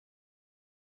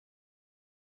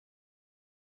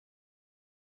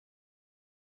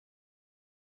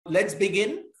let's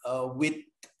begin with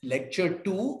lecture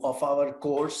 2 of our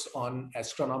course on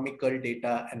astronomical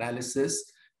data analysis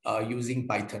using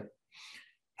Python.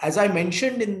 As I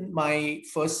mentioned in my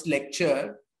first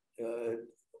lecture,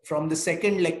 from the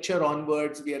second lecture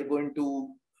onwards, we are going to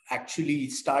actually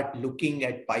start looking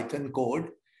at Python code,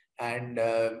 and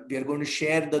we are going to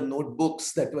share the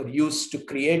notebooks that were used to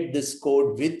create this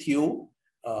code with you.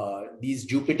 These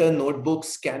Jupyter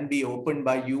notebooks can be opened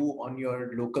by you on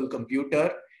your local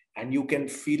computer, and you can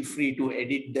feel free to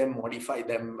edit them, modify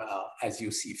them as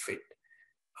you see fit.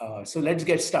 So let's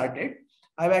get started.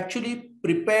 I've actually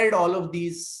prepared all of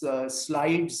these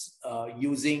slides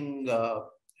using a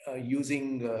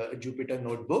Jupyter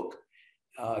notebook.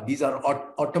 These are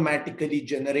automatically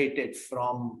generated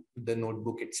from the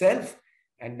notebook itself.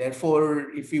 And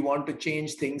therefore, if we want to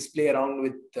change things, play around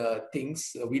with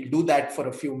things, we'll do that for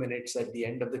a few minutes at the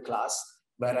end of the class,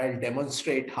 where I'll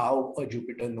demonstrate how a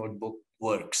Jupyter notebook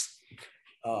works.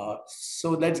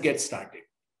 So let's get started.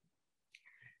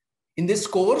 In this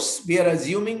course, we are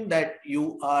assuming that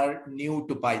you are new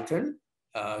to Python.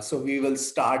 So we will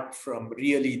start from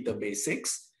really the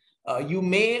basics. You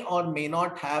may or may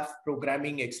not have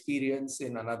programming experience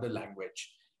in another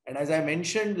language. And as I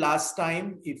mentioned last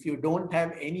time, if you don't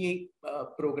have any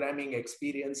programming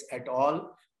experience at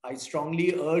all, I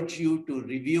strongly urge you to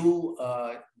review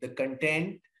the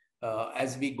content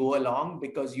as we go along,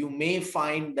 because you may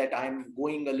find that I'm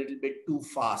going a little bit too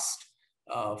fast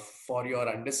for your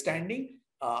understanding.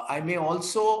 I may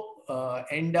also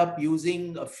end up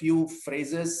using a few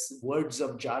phrases, words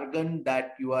of jargon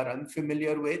that you are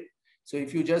unfamiliar with. So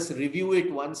if you just review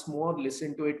it once more,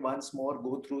 listen to it once more,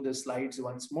 go through the slides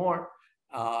once more,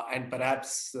 and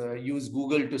perhaps use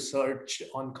Google to search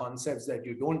on concepts that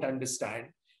you don't understand.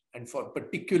 And for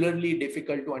particularly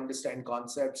difficult to understand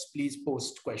concepts, please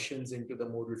post questions into the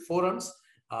Moodle forums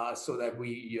so that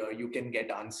you can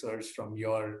get answers from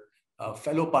your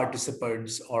fellow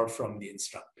participants or from the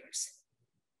instructors.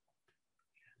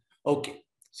 Okay,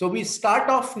 so we start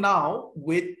off now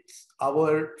with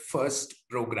our first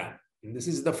program. And this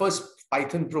is the first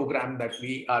Python program that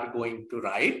we are going to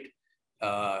write.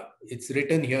 It's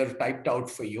written here, typed out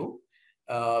for you.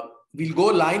 We'll go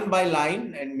line by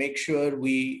line and make sure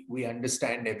we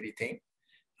understand everything.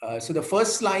 So the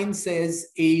first line says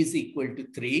A is equal to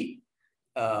 3.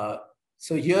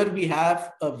 So here we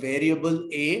have a variable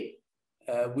A,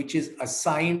 which is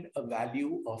assigned a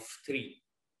value of 3.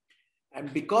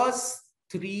 And because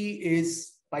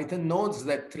Python knows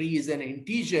that 3 is an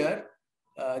integer,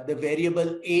 the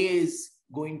variable A is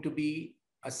going to be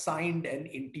assigned an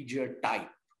integer type.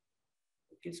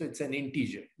 Okay, so it's an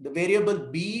integer. The variable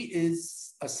B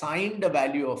is assigned a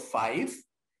value of 5.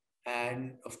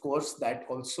 And of course, that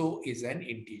also is an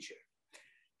integer.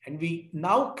 And we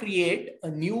now create a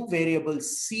new variable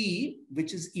C,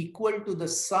 which is equal to the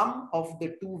sum of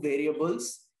the two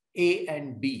variables A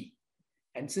and B.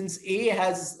 And since A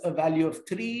has a value of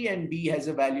 3 and B has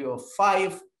a value of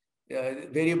 5,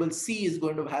 variable C is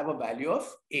going to have a value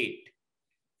of 8.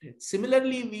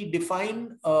 Similarly, we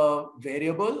define a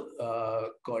variable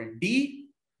called D,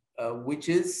 which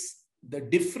is the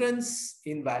difference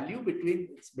in value between,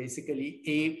 it's basically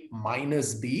A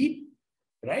minus B,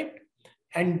 right?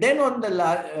 And then on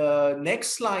the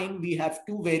next line, we have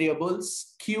two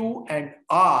variables, Q and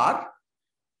R,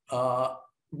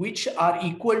 which are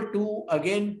equal to,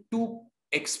 again, two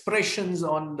expressions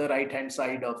on the right-hand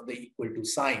side of the equal to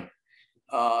sign.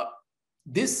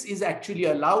 This is actually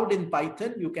allowed in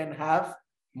Python. You can have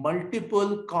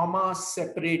multiple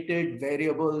comma-separated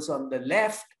variables on the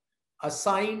left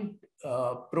assigned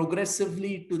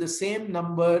progressively to the same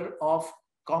number of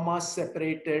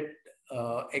comma-separated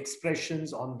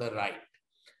expressions on the right.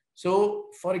 So,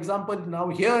 for example, now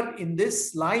here in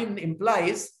this line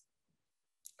implies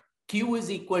Q is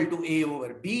equal to A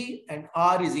over B and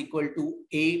R is equal to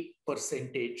A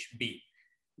percentage B.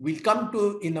 We'll come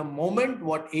to in a moment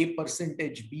what A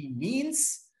percentage B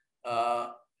means,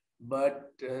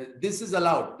 but this is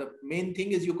allowed. The main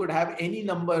thing is you could have any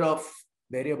number of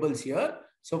variables here.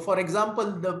 So for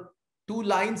example, the two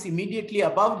lines immediately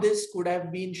above this could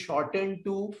have been shortened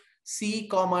to C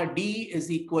comma D is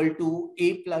equal to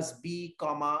A plus B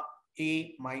comma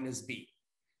A minus B,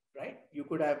 right? You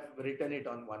could have written it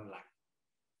on one line.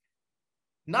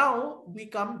 Now we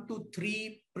come to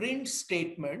 3 print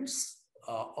statements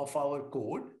of our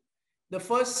code. The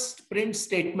first print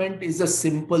statement is a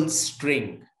simple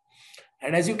string.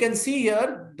 And as you can see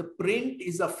here, the print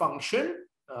is a function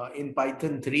in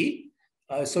Python 3.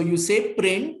 So you say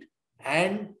print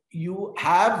and you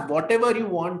have whatever you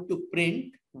want to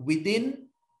print within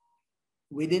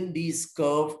these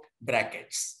curved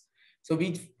brackets. So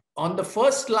we On the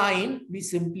first line, we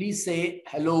simply say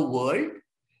hello world.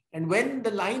 And when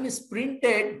the line is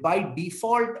printed, by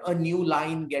default, a new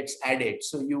line gets added.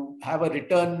 So you have a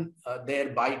return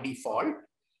there by default.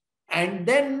 And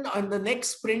then on the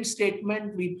next print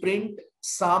statement, we print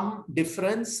some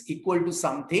difference equal to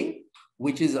something,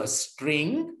 which is a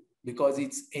string because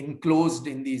it's enclosed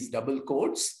in these double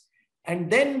quotes.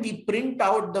 And then we print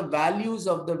out the values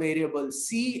of the variable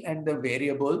C and the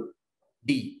variable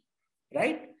D,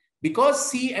 right? Because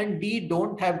C and D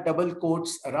don't have double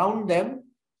quotes around them,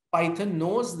 Python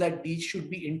knows that these should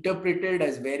be interpreted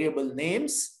as variable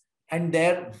names and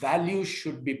their values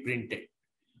should be printed.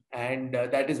 And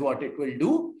that is what it will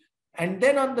do. And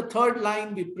then on the third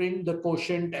line, we print the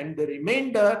quotient and the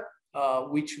remainder,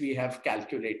 which we have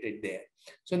calculated there.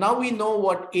 So now we know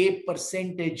what A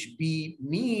percentage B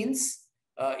means.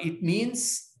 It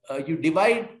means you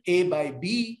divide A by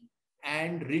B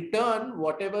and return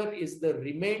whatever is the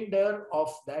remainder of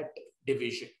that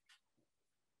division,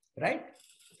 right?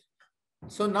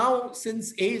 So now,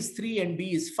 since A is 3 and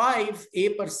B is 5, A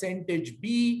percentage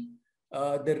B,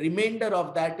 the remainder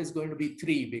of that is going to be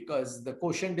 3 because the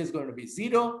quotient is going to be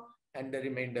 0 and the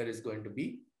remainder is going to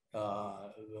be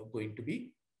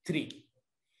 3.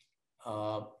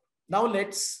 Now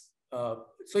let's,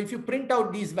 so if you print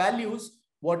out these values,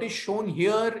 what is shown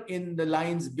here in the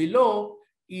lines below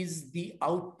is the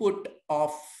output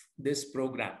of this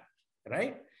program,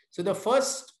 right? So the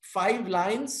first 5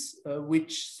 lines,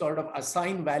 which sort of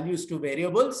assign values to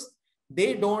variables,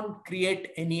 they don't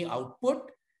create any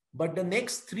output, but the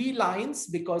next 3 lines,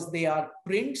 because they are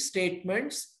print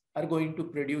statements, are going to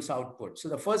produce output. So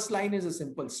the first line is a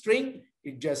simple string.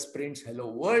 It just prints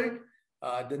hello world.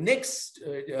 The next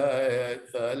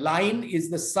line is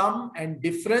the sum and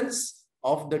difference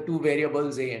of the 2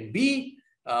 variables A and B.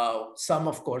 Sum,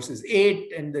 of course, is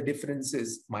 8 and the difference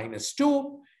is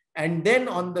 -2. And then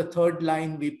on the third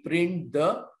line, we print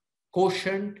the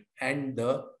quotient and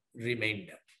the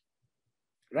remainder,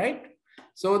 right?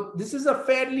 So this is a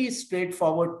fairly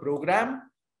straightforward program,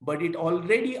 but it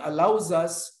already allows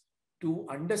us to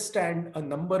understand a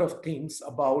number of things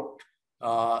about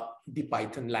the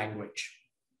Python language.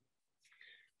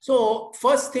 So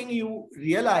first thing you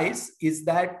realize is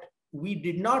that we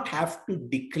did not have to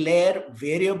declare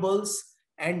variables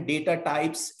and data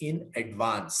types in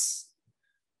advance.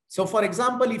 So for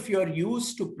example, if you're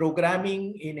used to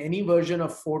programming in any version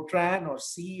of Fortran or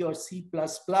C or C++,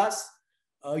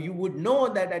 you would know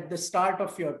that at the start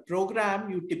of your program,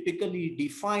 you typically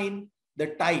define the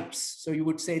types. So you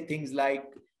would say things like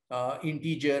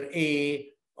integer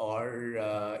A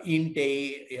or int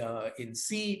A in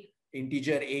C,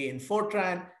 integer A in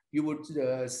Fortran. You would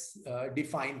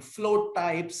define float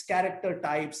types, character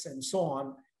types, and so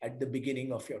on at the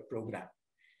beginning of your program.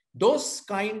 Those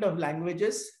kind of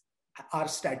languages are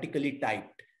statically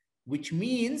typed, which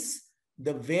means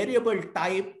the variable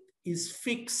type is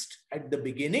fixed at the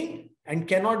beginning and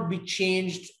cannot be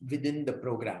changed within the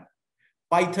program.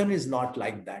 Python is not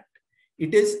like that.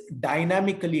 It is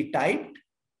dynamically typed.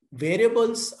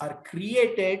 Variables are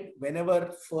created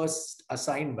whenever first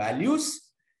assigned values,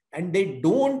 and they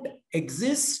don't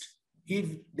exist if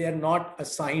they're not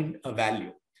assigned a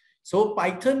value. So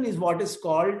Python is what is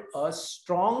called a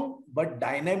strong but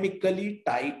dynamically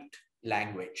typed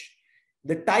language.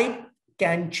 The type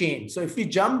can change. So if we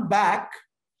jump back,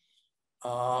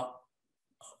 A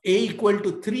equal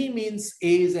to 3 means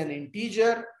A is an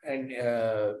integer. And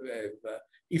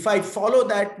if I follow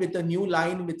that with a new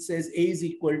line which says A is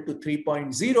equal to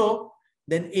 3.0,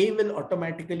 then A will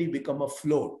automatically become a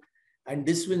float. And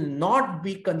this will not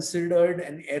be considered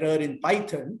an error in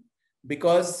Python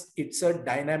because it's a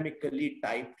dynamically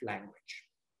typed language.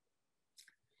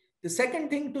 The second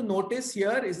thing to notice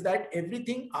here is that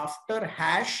everything after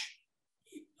hash,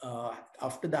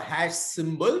 after the hash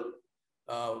symbol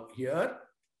here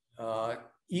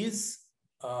is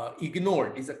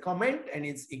ignored, is a comment and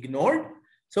it's ignored.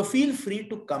 So feel free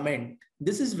to comment.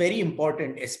 This is very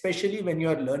important, especially when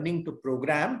you're learning to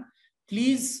program.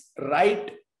 Please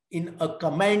write in a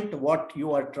comment what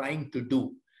you are trying to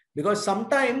do. Because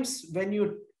sometimes when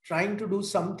you're trying to do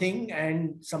something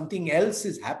and something else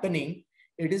is happening,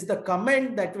 it is the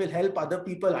comment that will help other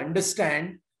people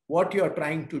understand what you're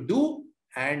trying to do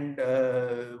and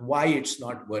why it's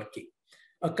not working.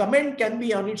 A comment can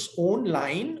be on its own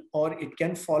line or it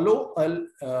can follow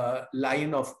a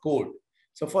line of code.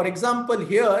 So for example,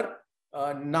 here,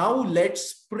 now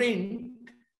let's print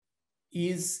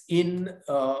is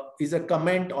a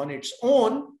comment on its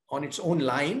own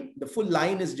line. The full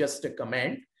line is just a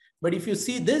comment. But if you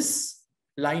see this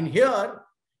line here,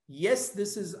 yes,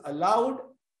 this is allowed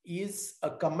is a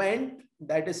comment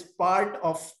that is part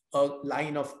of a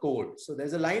line of code. So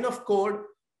there's a line of code,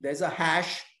 there's a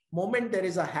hash. Moment there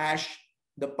is a hash,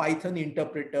 the Python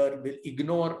interpreter will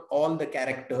ignore all the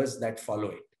characters that follow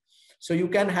it. So you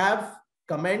can have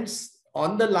comments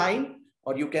on the line,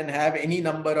 or you can have any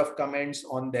number of comments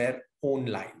on their own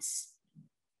lines.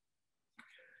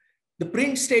 The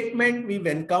print statement we've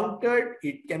encountered,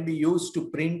 it can be used to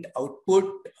print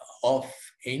output of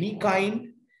any kind.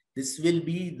 This will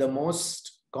be the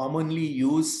most commonly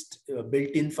used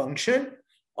built-in function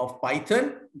of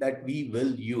Python that we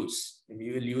will use. And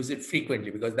we will use it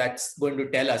frequently because that's going to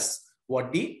tell us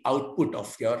what the output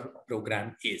of your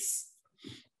program is.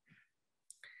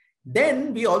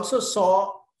 Then we also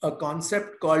saw a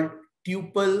concept called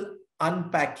tuple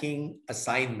unpacking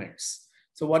assignments.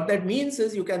 So what that means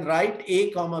is you can write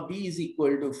a comma b is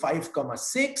equal to 5 comma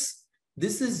 6.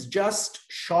 This is just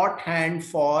shorthand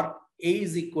for a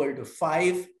is equal to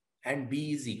 5 and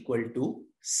b is equal to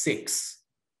 6,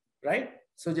 right?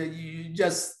 So you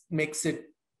just makes it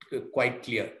quite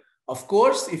clear. Of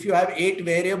course, if you have 8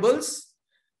 variables,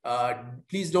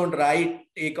 please don't write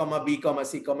a comma b comma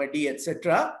c comma d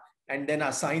etc. and then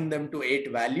assign them to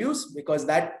 8 values, because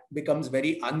that becomes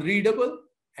very unreadable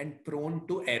and prone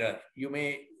to error. You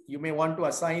may want to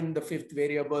assign the 5th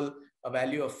variable a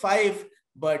value of 5,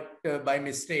 but by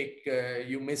mistake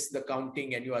you miss the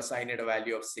counting and you assign it a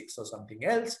value of 6 or something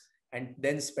else, and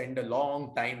then spend a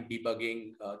long time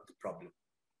debugging the problem.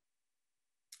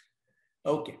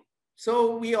 Okay,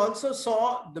 so we also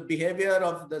saw the behavior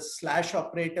of the slash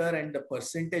operator and the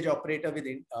percentage operator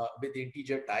with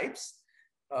integer types.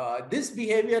 This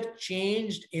behavior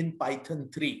changed in Python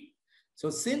 3. So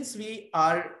since we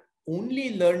are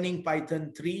only learning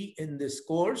Python 3 in this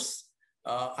course,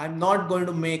 I'm not going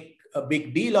to make a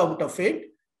big deal out of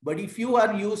it. But if you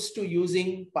are used to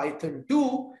using Python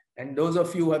 2, and those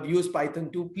of you who have used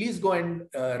Python 2, please go and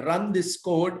run this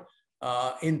code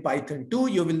in Python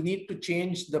 2. You will need to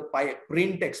change the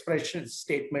print expression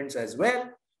statements as well.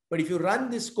 But if you run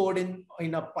this code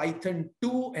in a Python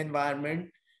 2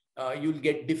 environment, you'll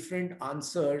get different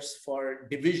answers for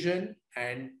division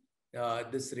and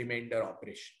this remainder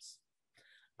operations.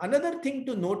 Another thing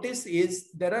to notice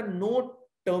is there are no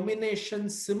termination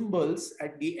symbols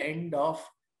at the end of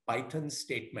Python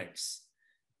statements.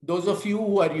 Those of you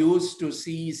who are used to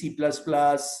C, C++,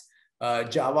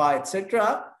 Java,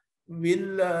 etc.,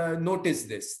 will notice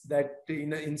this, that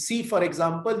in C, for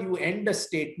example, you end a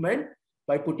statement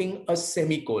by putting a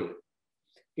semicolon.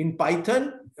 In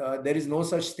Python, there is no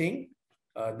such thing.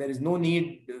 There is no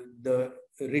need. The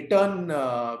return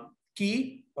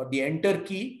key or the enter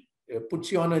key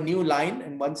puts you on a new line,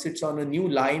 and once it's on a new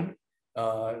line,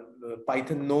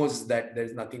 Python knows that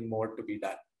there's nothing more to be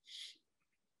done.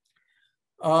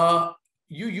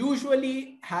 You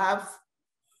usually have,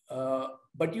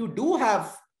 but you do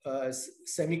have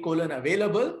semicolon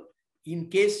available in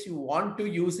case you want to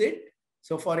use it.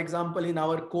 So for example, in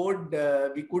our code,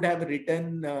 we could have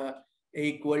written a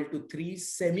equal to 3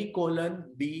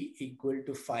 semicolon b equal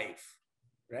to 5,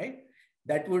 right?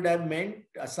 That would have meant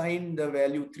assign the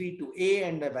value 3 to a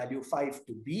and the value 5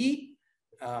 to b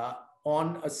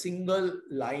on a single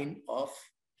line of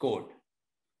code.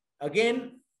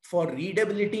 Again, for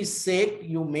readability's sake,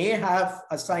 you may have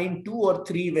assigned 2 or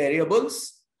 3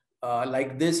 variables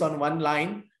like this on one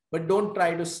line, but don't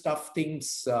try to stuff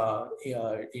things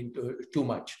into too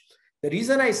much. The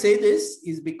reason I say this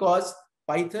is because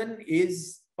Python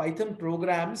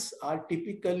programs are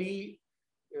typically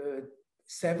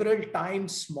several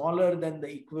times smaller than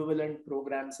the equivalent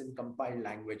programs in compiled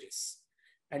languages.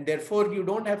 And therefore, you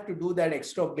don't have to do that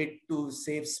extra bit to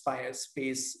save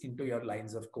space into your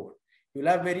lines of code. You'll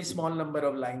have very small number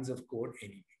of lines of code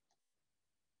anyway.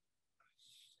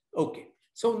 Okay.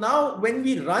 So now when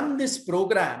we run this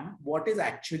program, what is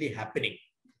actually happening?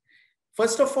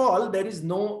 First of all, there is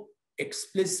no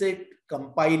explicit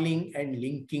compiling and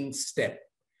linking step.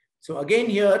 So again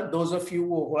here, those of you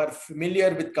who are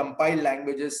familiar with compiled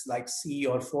languages like C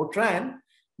or Fortran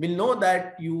will know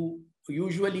that you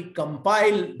usually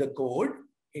compile the code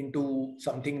into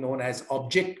something known as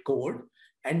object code,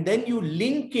 and then you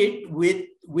link it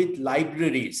with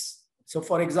libraries. So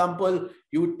for example,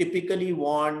 you typically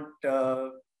want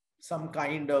some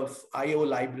kind of IO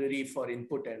library for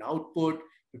input and output.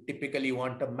 You typically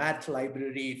want a math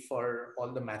library for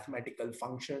all the mathematical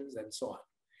functions and so on.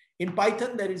 In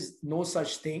Python, there is no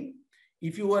such thing.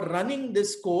 If you are running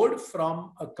this code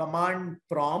from a command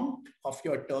prompt of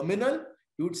your terminal,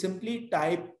 you would simply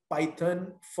type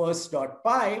python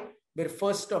first.py, where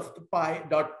first of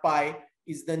the .py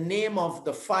is the name of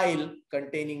the file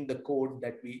containing the code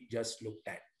that we just looked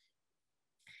at.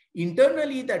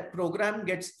 Internally, that program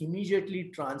gets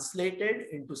immediately translated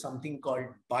into something called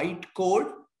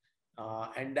bytecode,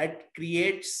 and that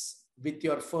creates, with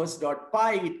your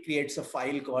first.py, it creates a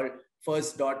file called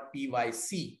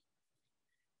first.pyc.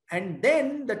 And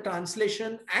then the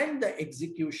translation and the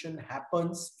execution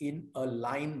happens in a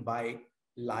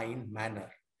line-by-line manner.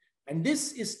 And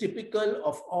this is typical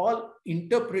of all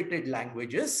interpreted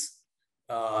languages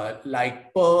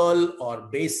like Perl or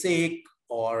Basic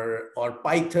or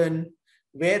Python,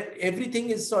 where everything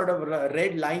is sort of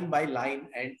read line by line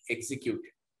and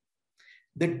executed.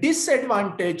 The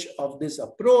disadvantage of this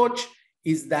approach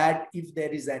is that if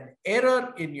there is an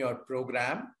error in your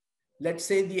program, let's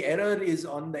say the error is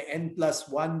on the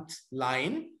n+1th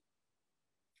line,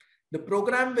 the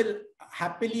program will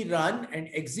happily run and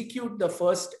execute the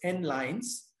first n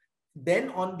lines. Then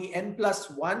on the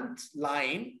n+1th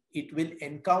line, it will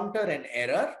encounter an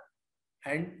error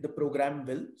and the program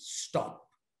will stop.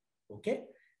 Okay.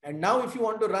 And now if you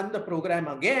want to run the program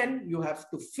again, you have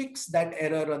to fix that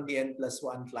error on the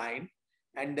n+1th line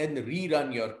and then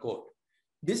rerun your code.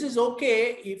 This is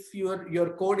okay if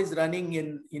your code is running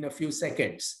in a few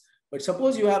seconds. But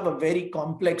suppose you have a very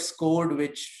complex code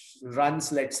which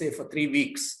runs, let's say, for 3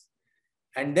 weeks.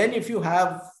 And then if you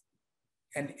have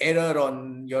an error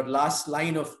on your last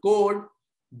line of code,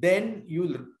 then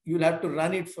you'll have to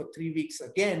run it for 3 weeks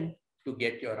again to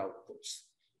get your outputs.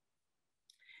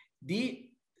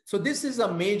 So this is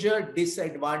a major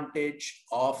disadvantage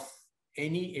of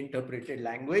any interpreted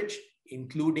language,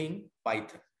 including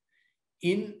Python.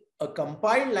 In a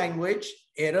compiled language,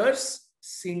 errors,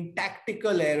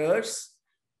 syntactical errors,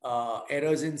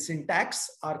 errors in syntax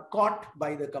are caught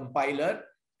by the compiler.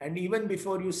 And even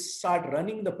before you start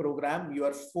running the program, you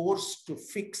are forced to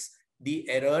fix the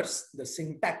errors, the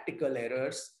syntactical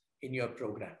errors in your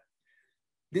program.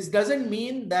 This doesn't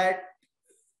mean that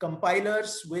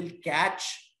compilers will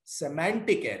catch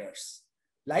semantic errors.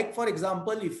 Like, for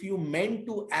example, if you meant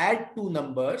to add 2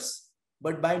 numbers,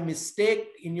 but by mistake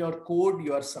in your code,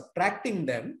 you are subtracting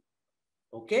them,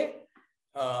 okay?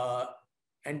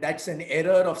 And that's an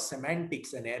error of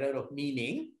semantics, an error of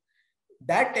meaning.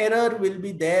 That error will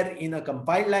be there in a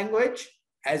compiled language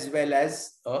as well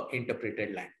as an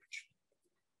interpreted language.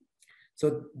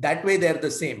 So that way they're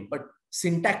the same, but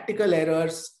syntactical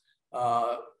errors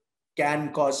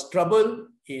can cause trouble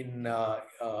in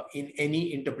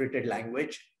any interpreted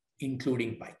language,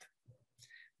 including Python.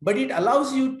 But it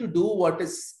allows you to do what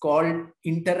is called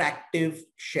interactive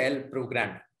shell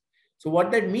programming. So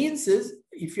what that means is,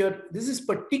 this is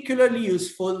particularly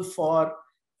useful for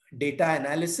data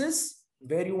analysis,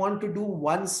 where you want to do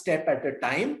one step at a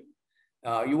time.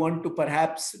 You want to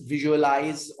perhaps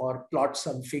visualize or plot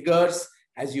some figures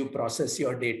as you process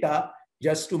your data,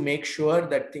 just to make sure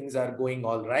that things are going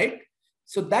all right.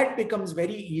 So that becomes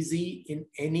very easy in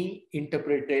any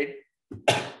interpreted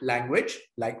language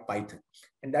like Python.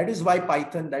 And that is why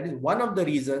that is one of the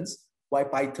reasons why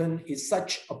Python is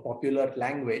such a popular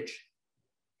language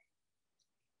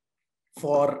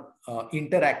for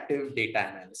interactive data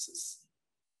analysis.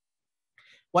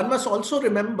 One must also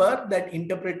remember that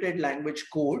interpreted language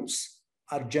codes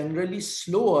are generally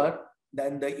slower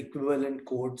than the equivalent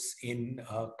codes in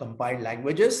compiled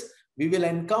languages. We will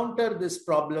encounter this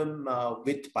problem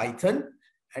with Python,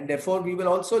 and therefore we will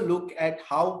also look at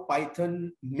how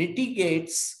Python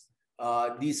mitigates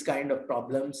these kind of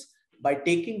problems by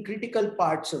taking critical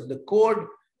parts of the code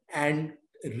and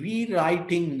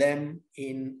rewriting them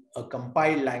in a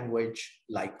compiled language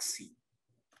like C.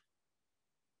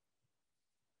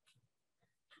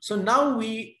 So now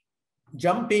we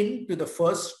jump into the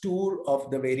first tour of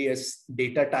the various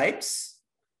data types.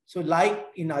 So like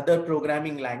in other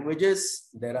programming languages,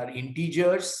 there are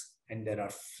integers and there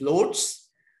are floats.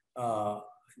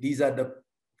 These are the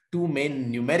 2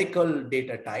 main numerical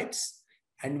data types.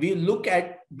 And we look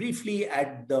briefly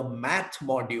at the math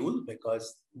module,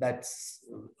 because that's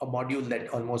a module that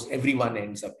almost everyone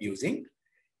ends up using.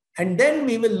 And then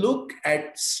we will look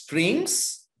at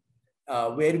strings,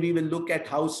 where we will look at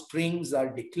how strings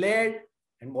are declared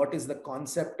and what is the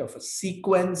concept of a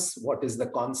sequence, what is the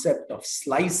concept of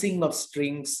slicing of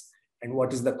strings, and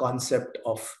what is the concept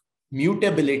of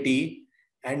mutability.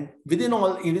 And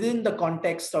within the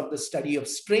context of the study of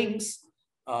strings,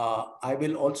 I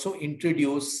will also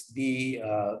introduce the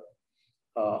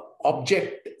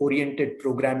object-oriented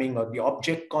programming, or the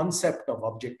object concept of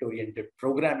object-oriented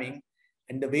programming,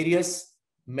 and the various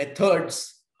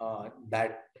methods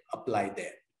that apply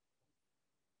there.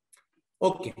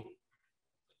 Okay.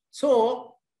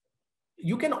 So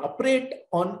you can operate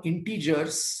on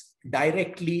integers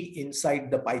directly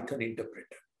inside the Python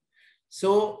interpreter.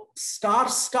 So star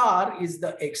star is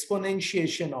the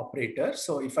exponentiation operator.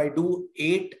 So if I do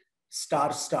 8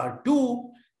 star star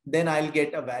 2, then I'll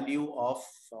get a value of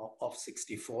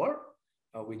 64,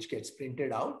 which gets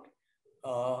printed out.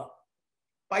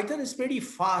 Python is pretty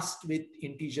fast with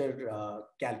integer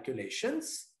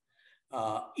calculations.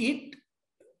 So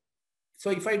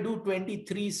if I do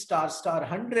 23 star star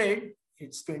 100,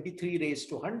 it's 23 raised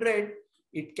to 100.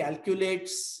 It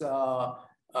calculates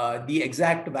the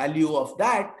exact value of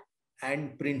that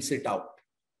and prints it out.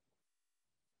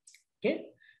 Okay,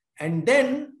 and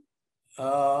then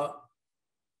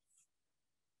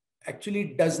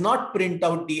actually does not print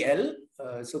out the L.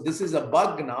 So this is a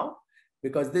bug now,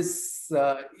 because this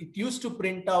it used to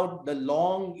print out the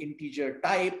long integer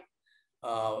type,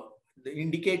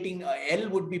 indicating L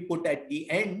would be put at the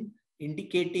end,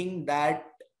 indicating that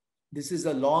this is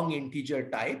a long integer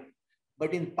type.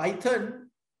 But in Python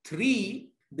 3,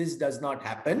 this does not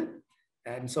happen,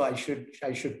 and so I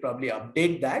should probably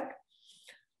update that.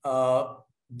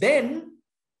 Then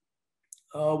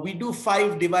we do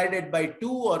 5 divided by 2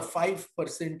 or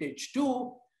 5%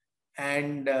 2,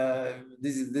 and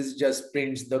this just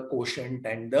prints the quotient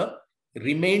and the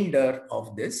remainder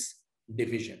of this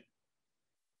division.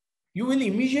 You will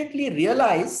immediately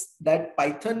realize that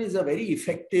Python is a very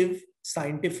effective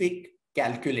scientific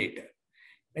calculator.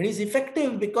 And it's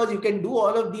effective because you can do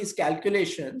all of these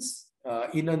calculations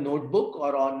in a notebook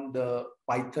or on the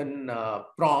Python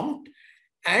prompt,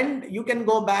 and you can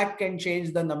go back and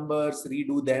change the numbers,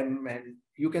 redo them, and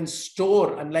you can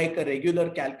store, unlike a regular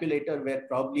calculator where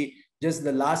probably just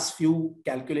the last few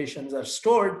calculations are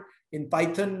stored. In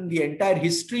Python, the entire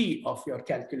history of your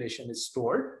calculation is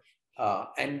stored.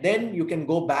 And then you can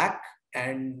go back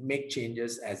and make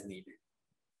changes as needed.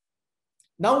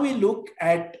 Now we look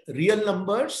at real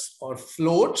numbers or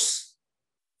floats,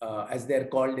 as they're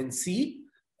called in C.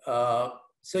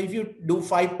 So if you do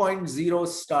 5.0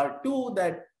 star 2,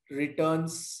 that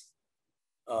returns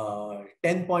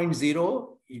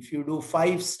 10.0. If you do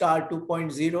 5 star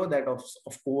 2.0, that of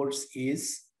course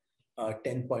is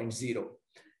 10.0.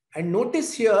 And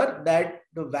notice here that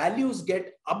the values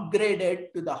get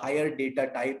upgraded to the higher data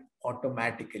type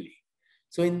automatically.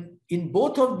 So in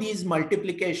both of these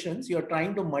multiplications, you're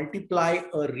trying to multiply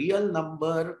a real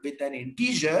number with an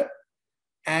integer.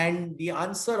 And the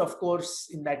answer, of course,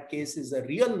 in that case is a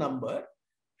real number.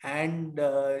 And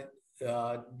the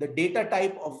data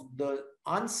type of the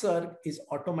answer is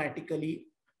automatically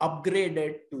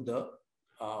upgraded to the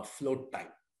float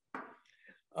type.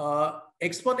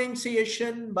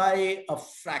 Exponentiation by a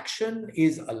fraction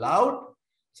is allowed.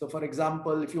 So for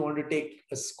example, if you want to take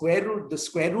a square root, the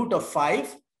square root of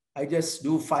 5, I just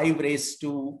do 5 raised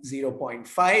to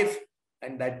 0.5,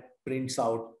 and that prints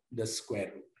out the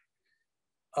square root.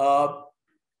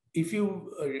 If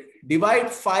you divide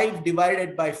 5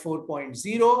 divided by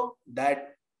 4.0,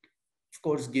 that of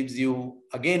course gives you,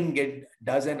 again,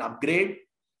 does an upgrade,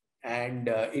 and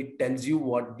it tells you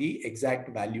what the exact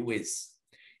value is.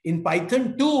 In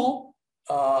Python 2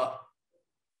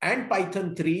 and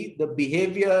Python 3, the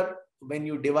behavior when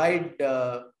you divide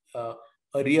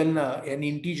an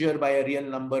integer by a real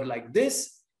number like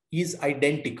this is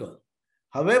identical.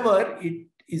 However, it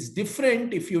is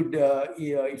different if you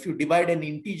divide an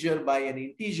integer by an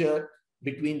integer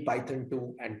between Python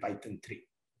 2 and Python 3.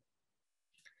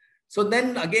 So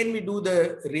then again, we do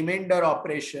the remainder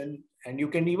operation, and you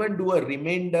can even do a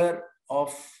remainder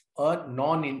of a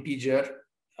non-integer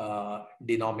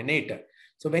denominator.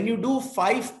 So when you do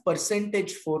 5%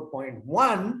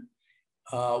 4.1,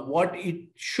 what it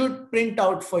should print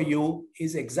out for you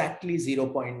is exactly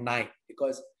 0.9,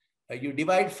 because you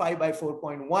divide 5 by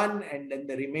 4.1 and then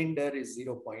the remainder is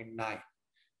 0.9.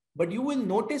 But you will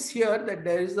notice here that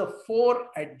there is a 4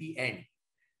 at the end.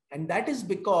 And that is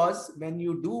because when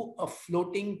you do a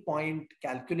floating point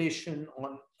calculation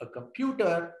on a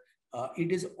computer,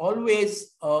 it is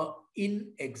always an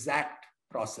inexact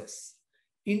process.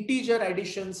 Integer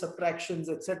additions, subtractions,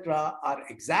 etc. are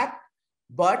exact,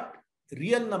 but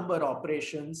real number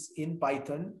operations in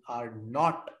Python are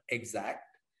not exact.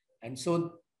 And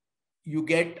so you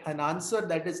get an answer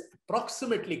that is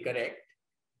approximately correct.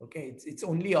 Okay, it's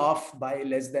only off by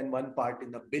less than 1 part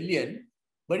in a billion,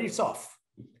 but it's off,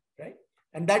 right?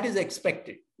 And that is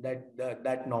expected.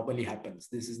 That normally happens.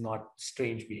 This is not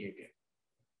strange behavior.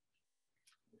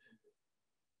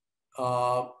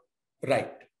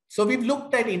 Right. So we've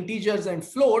looked at integers and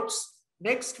floats.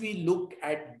 Next, we look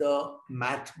at the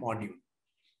math module.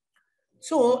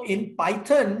 So in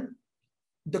Python,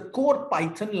 the core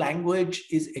Python language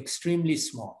is extremely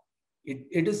small.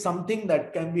 It is something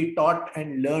that can be taught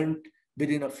and learned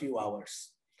within a few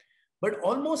hours. but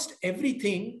almost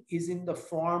everything is in the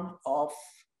form of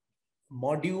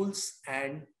modules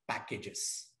and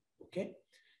packages. Okay.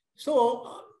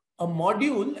 So a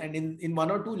module, and in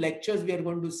one or two lectures, we are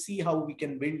going to see how we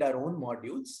can build our own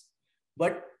modules.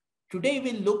 But today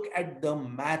we'll look at the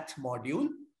math module.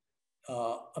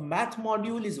 A math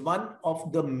module is one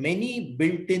of the many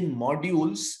built-in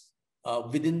modules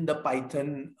within the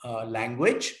Python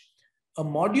language. A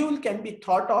module can be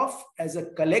thought of as a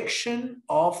collection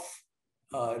of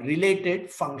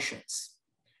related functions.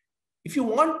 If you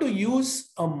want to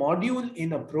use a module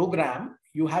in a program,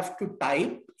 you have to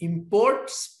type import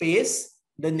space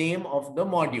the name of the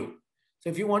module. So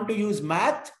if you want to use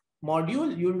math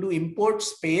module, you'll do import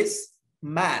space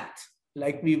math,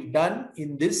 like we've done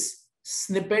in this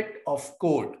snippet of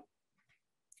code.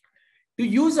 To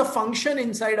use a function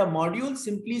inside a module,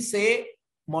 simply say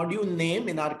module name,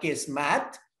 in our case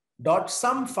math, dot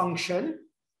some function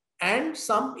and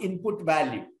some input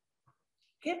value.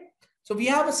 Okay. So we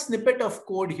have a snippet of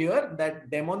code here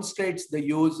that demonstrates the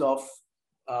use of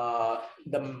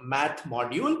the math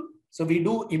module. So we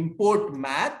do import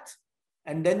math,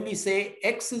 and then we say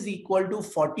x is equal to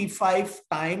 45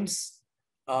 times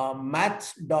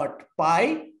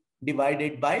math.pi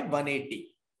divided by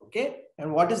 180. Okay.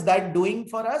 And what is that doing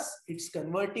for us? It's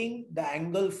converting the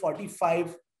angle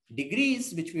 45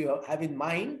 degrees, which we have in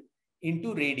mind,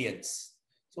 into radians.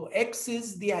 So x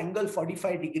is the angle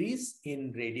 45 degrees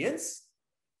in radians,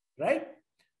 right?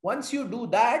 Once you do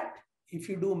that, if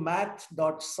you do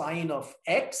math.sine of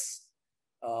x,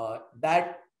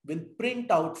 that will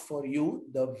print out for you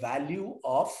the value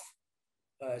of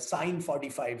sine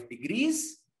 45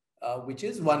 degrees, which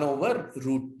is 1 over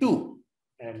root 2.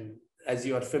 And as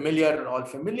you are familiar, all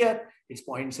familiar, it's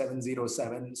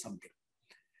 0.707 something.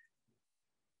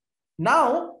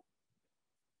 Now,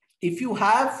 if you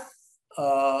have,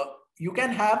 you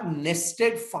can have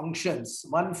nested functions,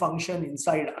 one function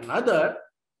inside another.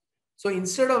 So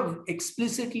instead of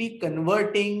explicitly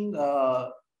converting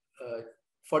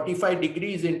 45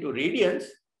 degrees into radians,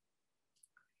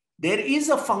 there is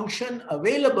a function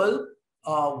available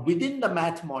within the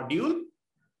math module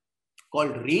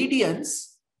called radians,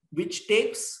 which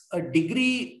takes a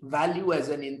degree value as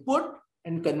an input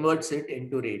and converts it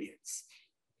into radians.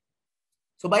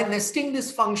 So by nesting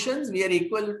these functions, we are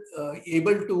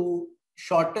able to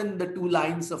shorten the two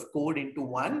lines of code into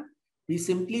one. We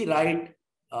simply write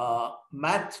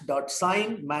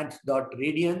math.sine,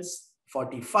 math.radians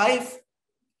 45,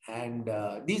 and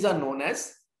these are known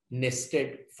as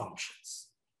nested functions.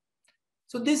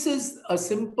 So this is a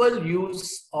simple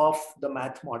use of the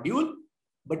math module,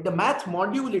 but the math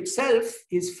module itself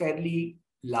is fairly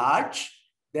large.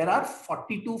 There are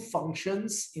 42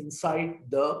 functions inside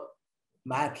the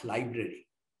math library.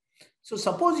 So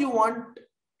suppose you want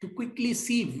to quickly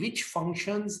see which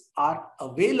functions are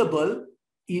available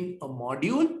in a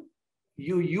module,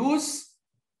 you use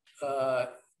the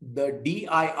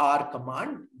dir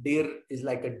command. Dir is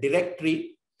like a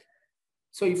directory.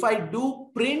 So if I do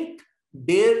print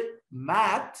dir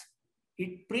math,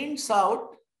 it prints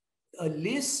out a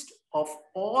list of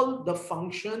all the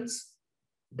functions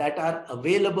that are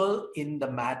available in the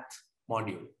math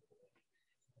module.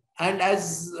 And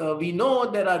as we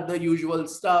know, there are the usual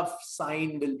stuff.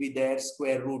 Sine will be there,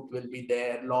 square root will be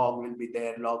there, log will be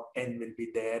there, log 10 will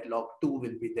be there, log 2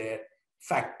 will be there,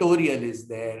 factorial is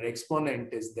there,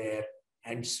 exponent is there,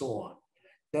 and so on.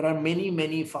 There are many,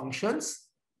 many functions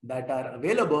that are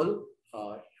available.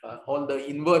 All the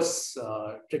inverse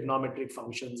trigonometric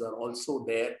functions are also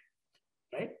there,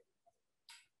 right?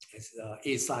 It's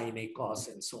a sine, a cos,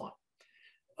 and so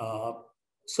on.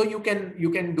 So you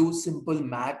can do simple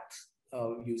math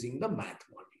using the math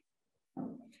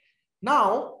module.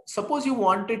 Now, suppose you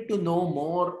wanted to know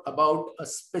more about a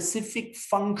specific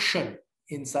function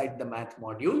inside the math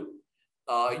module.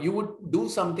 You would do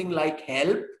something like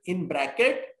help in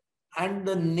bracket and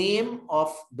the name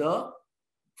of the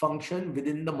function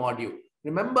within the module.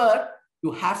 Remember,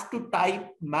 you have to type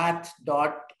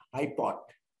math.hypot.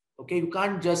 Okay, you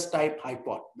can't just type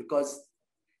hypot because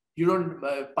you don't,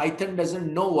 Python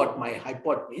doesn't know what my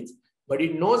hypot means, but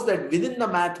it knows that within the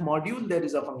math module, there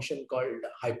is a function called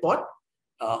hypot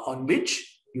on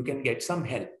which you can get some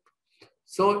help.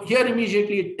 So here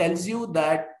immediately it tells you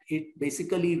that it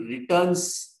basically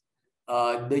returns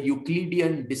the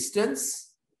Euclidean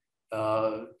distance,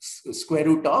 square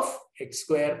root of x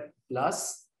square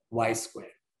plus y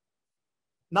square.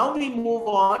 Now we move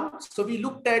on. So we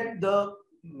looked at the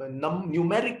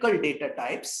numerical data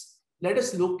types. Let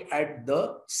us look at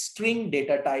the string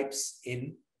data types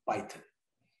in Python.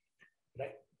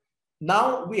 Right.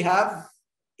 Now we have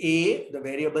A, the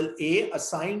variable A,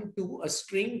 assigned to a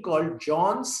string called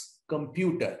John's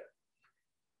computer.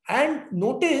 And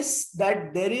notice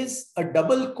that there is a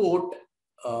double quote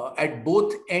at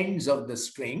both ends of the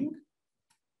string,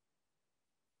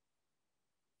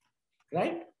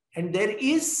 right? And there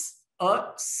is a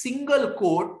single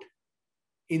quote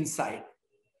inside.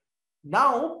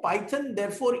 Now, Python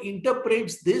therefore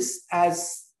interprets this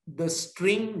as the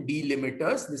string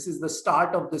delimiters. This is the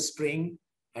start of the string,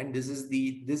 and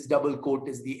this double quote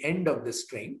is the end of the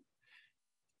string.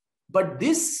 But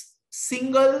this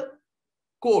single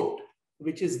quote,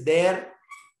 which is there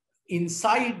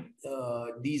inside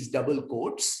these double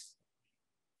quotes,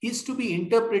 is to be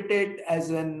interpreted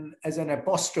as an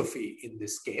apostrophe in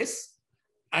this case,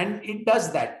 and it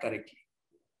does that correctly.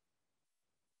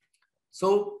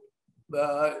 So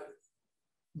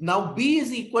now B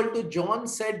is equal to John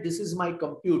said, this is my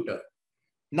computer.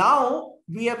 Now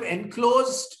we have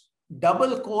enclosed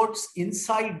double quotes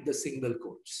inside the single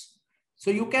quotes. So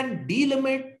you can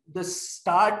delimit the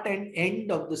start and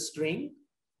end of the string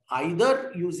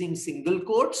either using single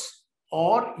quotes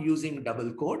or using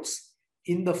double quotes.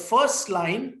 In the first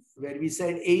line where we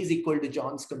said A is equal to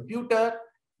John's computer,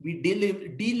 we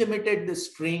delimited the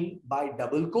string by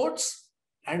double quotes.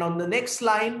 And on the next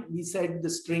line, we said the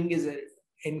string is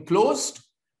enclosed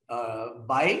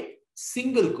by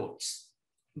single quotes.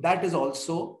 That is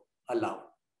also allowed.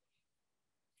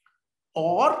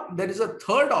 Or there is a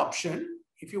third option.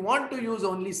 If you want to use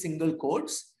only single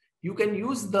quotes, you can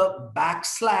use the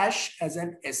backslash as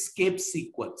an escape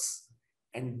sequence.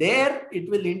 And there it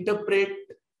will interpret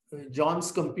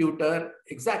John's computer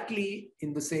exactly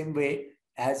in the same way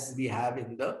as we have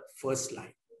in the first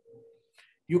line.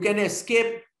 You can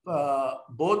escape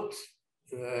both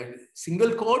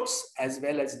single quotes as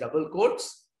well as double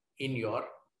quotes in your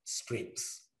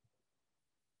strings.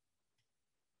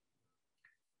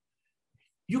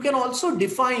 You can also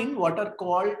define what are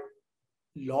called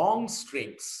long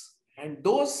strings, and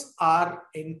those are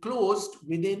enclosed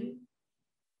within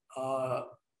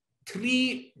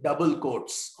 3 double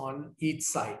quotes on each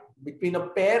side between a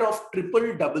pair of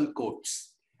triple double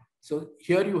quotes. So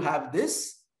here you have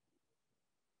this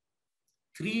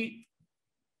 3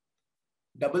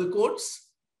 double quotes,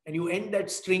 and you end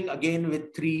that string again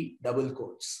with 3 double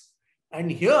quotes. And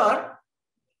here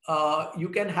you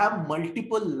can have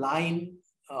multiple line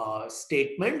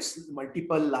statements,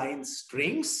 multiple line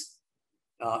strings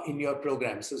in your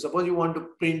program. So suppose you want to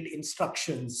print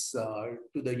instructions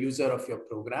to the user of your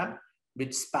program,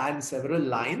 which span several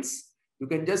lines. You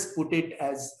can just put it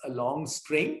as a long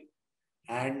string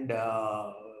and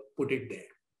put it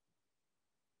there.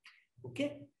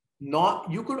 Okay. Now,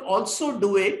 you could also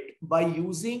do it by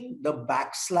using the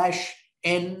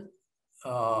 \n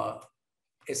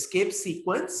escape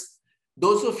sequence.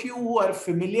 Those of you who are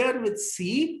familiar with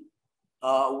C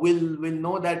will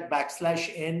know that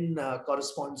 \n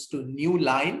corresponds to new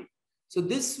line. So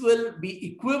this will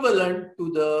be equivalent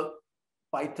to the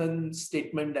Python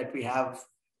statement that we have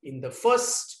in the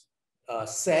first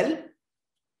cell.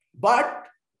 But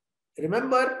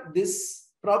remember, this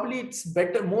probably it's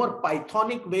better, more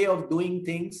Pythonic way of doing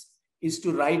things is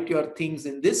to write your things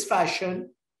in this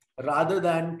fashion rather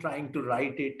than trying to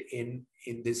write it in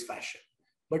this fashion.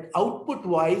 But output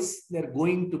wise, they're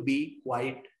going to be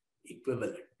quite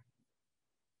equivalent.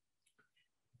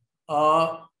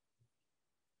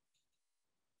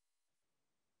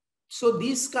 So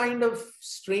these kind of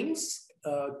strings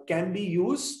can be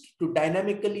used to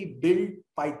dynamically build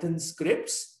Python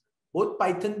scripts, both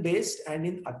Python based and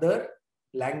in other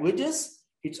languages.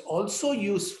 It's also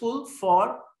useful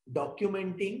for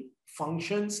documenting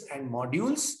functions and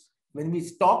modules. When we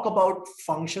talk about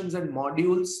functions and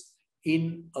modules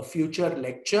in a future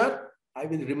lecture, I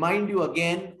will remind you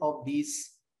again of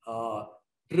these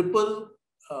triple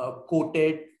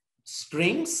quoted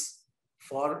strings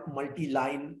for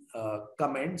multi-line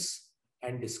comments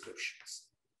and descriptions.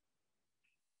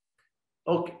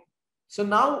 Okay, so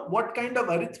now what kind of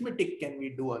arithmetic can we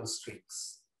do on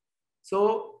strings?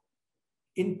 So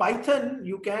in Python,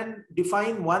 you can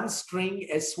define one string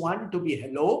S1 to be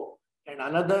hello and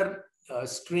another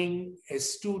string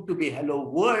S2 to be hello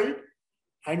world.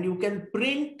 And you can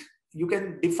print, you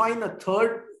can define a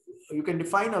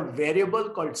variable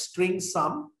called string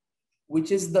sum,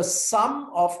 which is the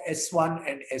sum of S1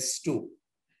 and S2.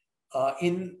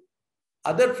 In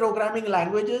other programming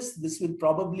languages, this will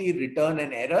probably return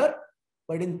an error.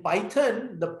 But in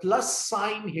Python, the plus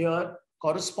sign here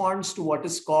corresponds to what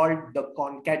is called the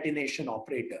concatenation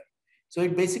operator. So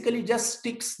it basically just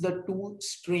sticks the two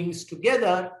strings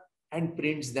together and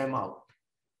prints them out.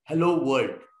 Hello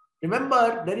world.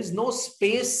 Remember, there is no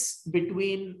space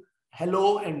between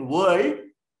hello and world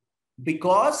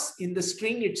because in the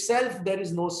string itself, there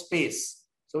is no space.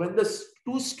 So when the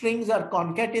two strings are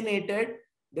concatenated,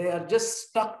 they are just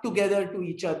stuck together to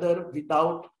each other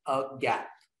without a gap.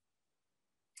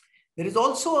 There is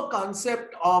also a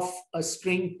concept of a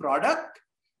string product.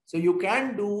 So you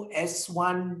can do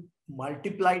S1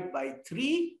 multiplied by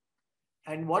 3.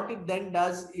 And what it then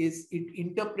does is it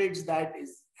interprets that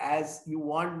as you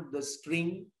want the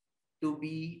string to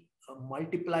be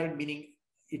multiplied, meaning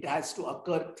it has to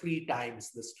occur 3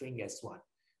 times, the string S1.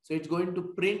 So it's going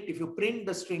to print, if you print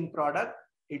the string product,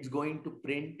 it's going to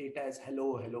print it as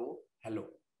hello, hello, hello.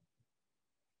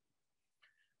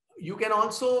 You can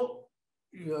also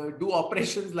do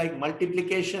operations like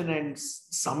multiplication and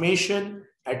summation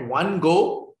at one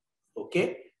go.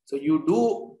 Okay, so you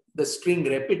do the string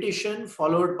repetition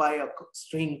followed by a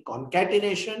string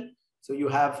concatenation. So you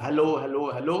have hello,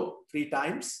 hello, hello 3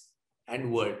 times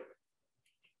and word.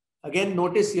 Again,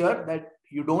 notice here that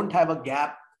you don't have a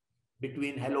gap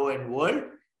between hello and world.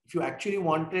 If you actually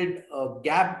wanted a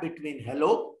gap between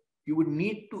hello, you would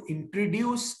need to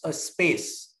introduce a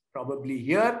space, probably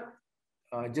here,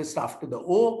 just after the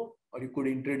O, or you could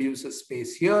introduce a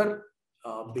space here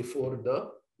before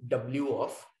the W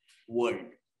of world.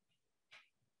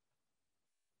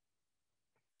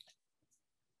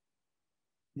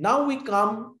 Now we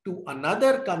come to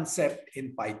another concept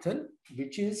in Python,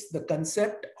 which is the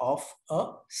concept of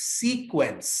a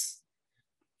sequence.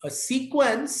 A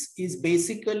sequence is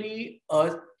basically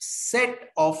a set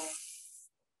of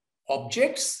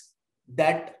objects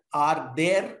that are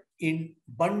there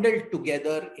bundled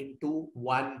together into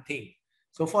one thing.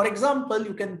 So for example,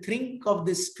 you can think of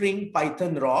this string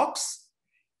Python rocks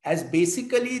as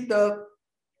basically the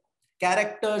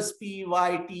characters P,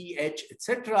 Y, T, H,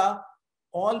 etc.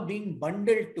 all being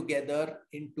bundled together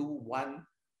into one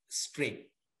string.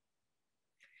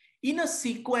 In a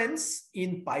sequence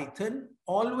in Python,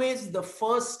 always the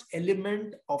first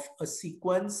element of a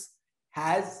sequence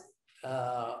has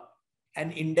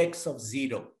an index of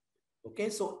 0. Okay,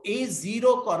 so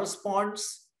A0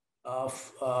 corresponds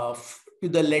to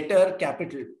the letter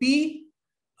capital P,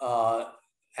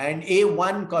 and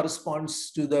A1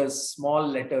 corresponds to the small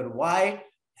letter Y,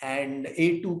 and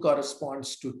A2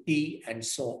 corresponds to T, and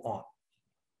so on.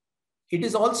 It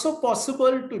is also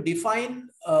possible to define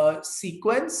a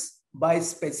sequence by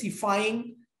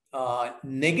specifying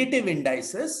negative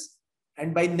indices.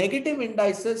 And by negative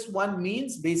indices, one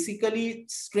means basically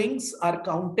strings are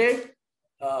counted,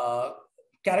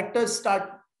 characters start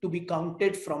to be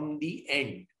counted from the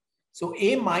end. So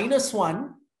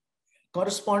A-1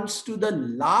 corresponds to the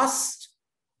last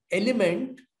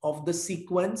element of the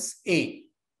sequence A,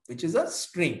 which is a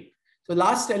string. So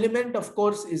last element, of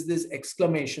course, is this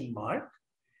exclamation mark.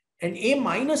 And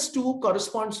A-2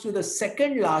 corresponds to the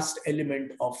second last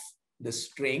element of the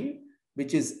string,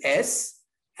 which is S.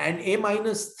 And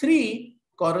A-3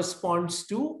 corresponds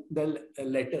to the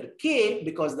letter K,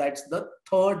 because that's the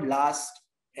third last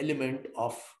element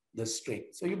of the string.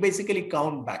 So you basically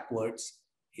count backwards,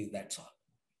 that's all.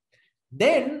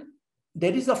 Then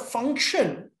there is a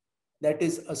function that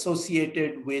is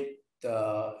associated with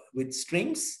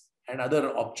strings and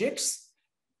other objects,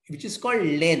 which is called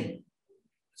len.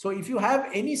 So if you have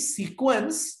any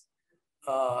sequence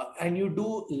and you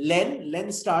do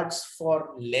len starts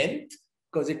for length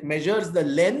because it measures the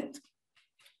length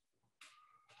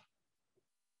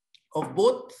of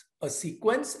both a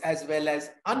sequence as well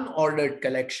as unordered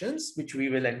collections, which we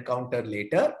will encounter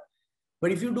later.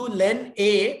 But if you do len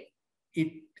A,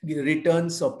 it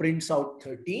returns or prints out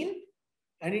 13.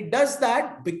 And it does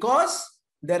that because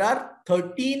there are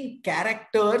 13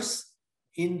 characters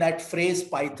in that phrase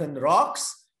Python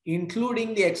rocks,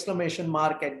 including the exclamation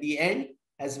mark at the end,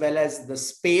 as well as the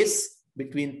space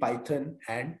between Python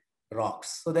and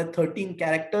rocks. So there are 13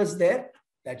 characters there.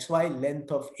 That's why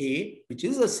length of A, which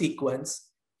is a sequence,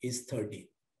 is 13.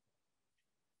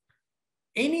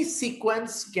 Any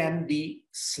sequence can be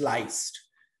sliced.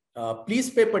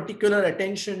 Please pay particular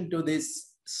attention to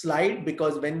this slide,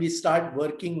 because when we start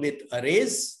working with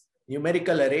arrays,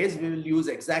 numerical arrays, we will use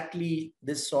exactly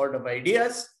this sort of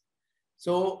ideas.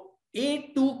 So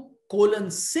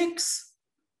A2:6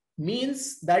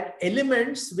 means that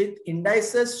elements with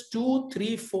indices 2,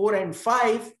 3, 4, and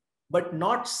 5, but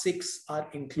not 6 are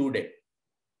included,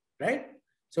 right?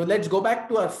 So let's go back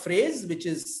to our phrase, which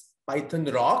is Python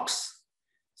rocks.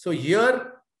 So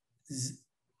here,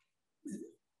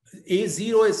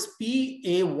 A0 is P,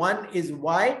 A1 is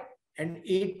Y, and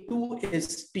A2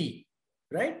 is T,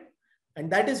 right? And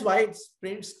that is why it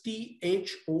prints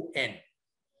THON.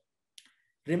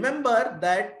 Remember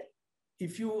that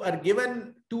if you are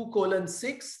given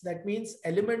 2:6, that means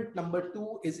element number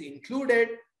 2 is included,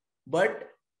 but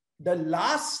the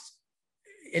last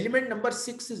element number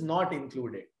 6 is not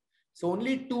included. So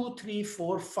only 2, 3,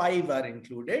 4, 5 are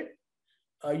included.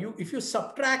 If you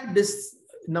subtract this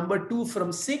number 2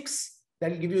 from 6,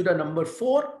 that will give you the number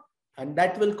 4, and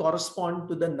that will correspond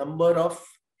to the number of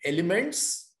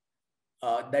elements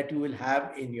that you will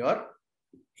have in your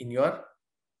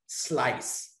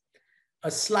slice. A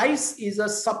slice is a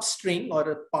substring or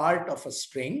a part of a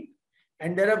string,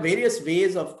 and there are various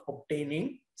ways of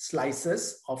obtaining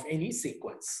slices of any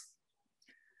sequence.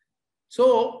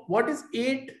 So what is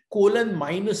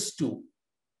 8:-2?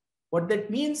 What that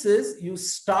means is you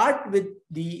start with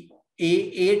the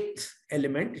eighth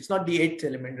element. It's not the 8th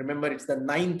element. Remember, it's the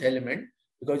 9th element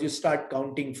because you start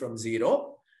counting from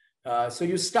 0. So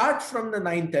you start from the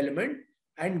 9th element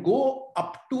and go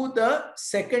up to the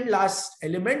second last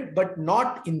element, but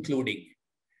not including it.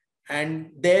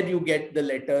 And there you get the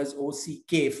letters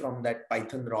OCK from that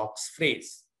Python rocks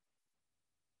phrase.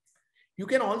 You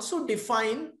can also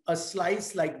define a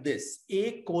slice like this,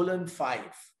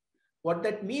 A:5. What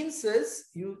that means is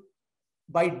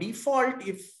by default,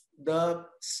 if the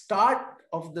start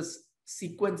of the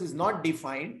sequence is not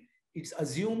defined, it's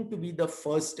assumed to be the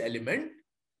first element.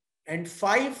 And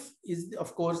 5 is,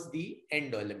 of course, the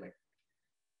end element.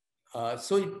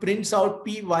 So it prints out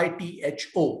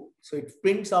PYTHO. So it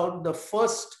prints out the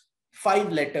first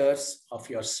 5 letters of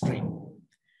your string.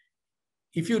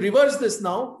 If you reverse this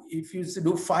now, if you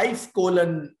do 5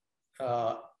 colon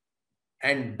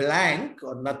and blank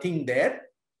or nothing there,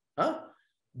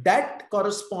 that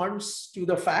corresponds to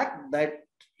the fact that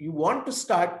you want to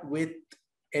start with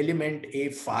element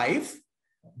A5,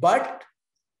 but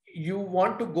you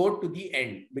want to go to the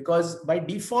end, because by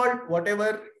default,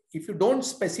 whatever, if you don't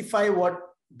specify what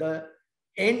the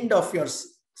end of your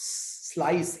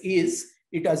slice is,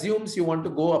 it assumes you want to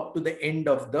go up to the end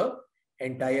of the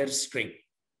entire string.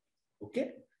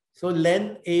 Okay, so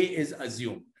len A is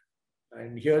assumed,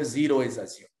 and here 0 is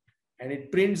assumed, and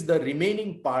it prints the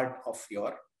remaining part of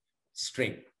your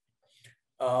string.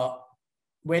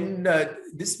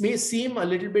 This may seem a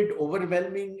little bit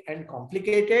overwhelming and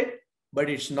complicated, but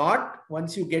it's not.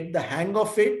 Once you get the hang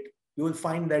of it, you will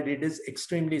find that it is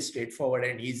extremely straightforward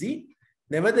and easy.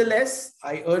 Nevertheless,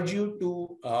 I urge you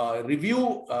to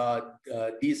review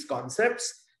these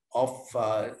concepts of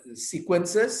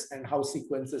sequences and how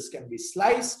sequences can be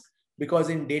sliced, because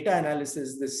in data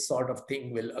analysis, this sort of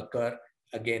thing will occur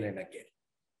again and again.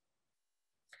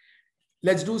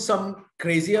 Let's do some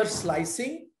crazier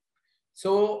slicing.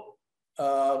 So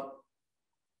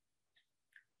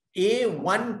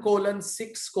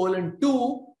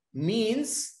A1:6:2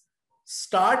 means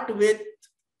start with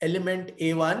element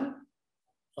A1,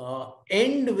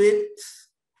 end with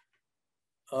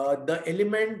the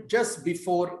element just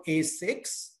before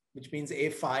A6, which means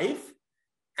A5,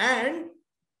 and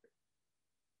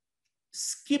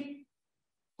skip.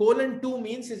 :2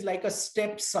 means is like a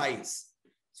step size.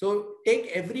 So take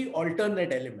every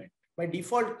alternate element. By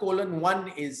default,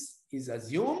 :1 is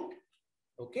assumed.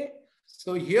 Okay.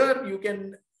 So here you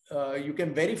can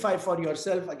verify for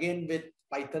yourself again with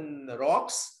Python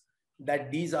rocks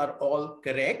that these are all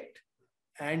correct.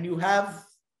 And you have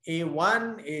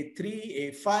A1, A3,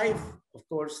 A5. Of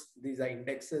course, these are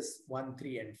indexes 1,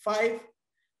 3, and 5,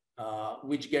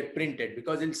 which get printed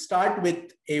because it'll start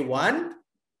with A1,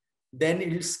 then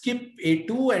it'll skip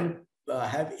A2 and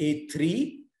have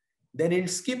A3, then it'll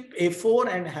skip A4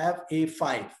 and have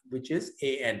A5, which is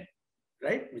AN,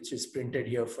 right? Which is printed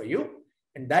here for you.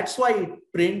 And that's why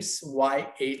it prints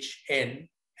YHN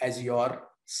as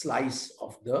your slice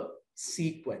of the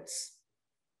sequence.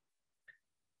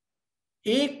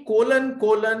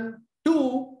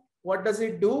 A::2, what does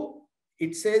it do?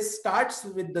 It says starts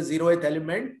with the 0th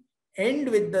element, end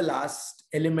with the last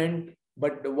element,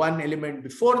 but the one element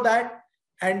before that,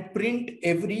 and print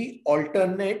every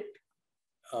alternate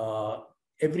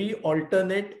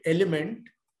element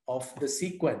of the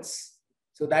sequence.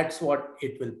 So that's what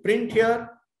it will print here.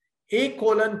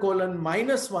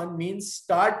 A::-1 means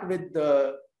start with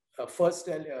the first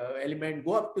element,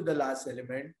 go up to the last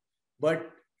element,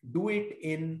 but do it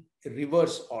in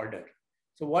reverse order.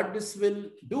 So what this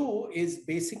will do is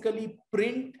basically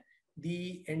print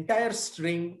the entire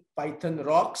string Python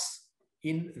rocks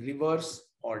in reverse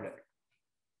order.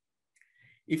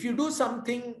 If you do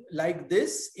something like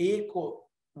this,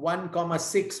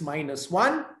 A:1,6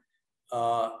 -1,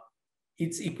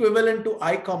 it's equivalent to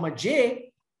I,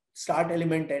 J, start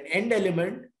element and end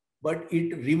element, but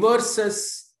it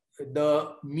reverses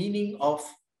the meaning of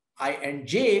I and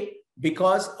J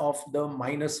because of the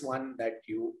 -1 that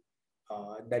you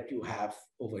that you have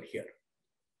over here.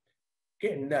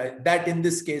 Okay, and that in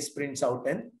this case prints out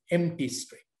an empty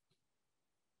string.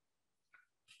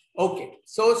 Okay,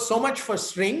 so much for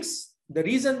strings. The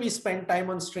reason we spend time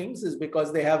on strings is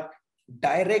because they have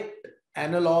direct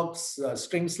analogs.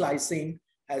 String slicing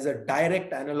has a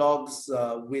direct analogs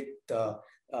with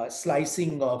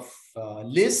slicing of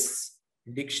lists,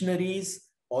 dictionaries,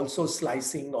 also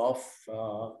slicing of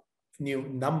new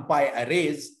NumPy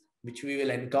arrays, which we will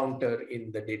encounter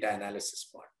in the data analysis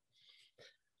part.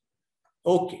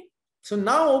 Okay, so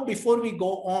now before we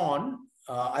go on,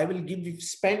 I will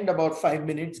spend about 5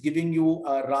 minutes giving you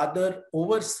a rather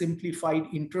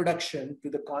oversimplified introduction to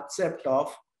the concept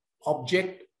of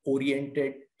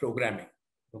object-oriented programming.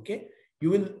 Okay, you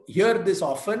will hear this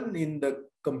often in the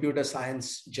computer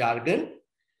science jargon.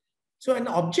 So an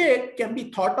object can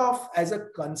be thought of as a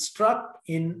construct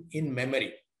in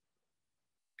memory.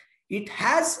 It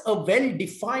has a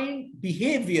well-defined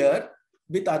behavior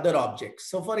with other objects.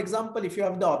 So for example, if you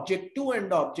have the object 2 and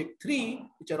the object 3,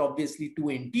 which are obviously two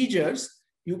integers,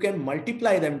 you can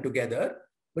multiply them together.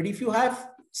 But if you have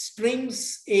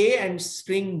strings A and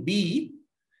string B,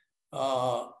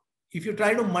 if you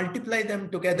try to multiply them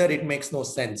together, it makes no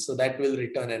sense. So that will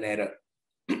return an error.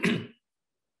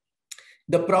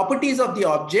 The properties of the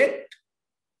object,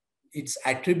 its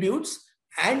attributes,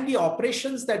 and the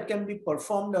operations that can be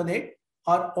performed on it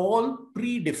are all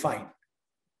predefined.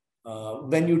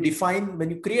 When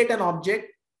you create an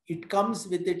object, it comes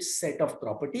with its set of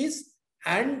properties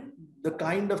and the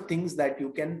kind of things that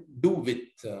you can do with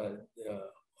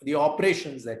the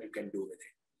operations that you can do with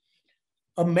it.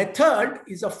 A method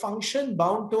is a function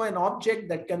bound to an object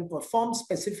that can perform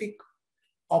specific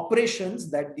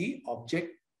operations that the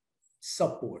object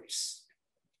supports.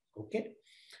 Okay.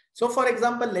 So for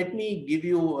example, let me give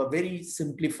you a very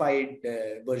simplified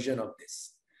version of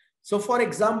this. So for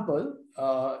example,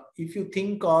 if you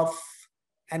think of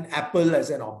an apple as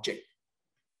an object,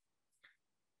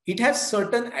 it has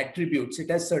certain attributes, it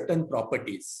has certain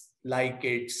properties like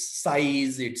its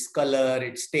size, its color,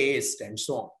 its taste, and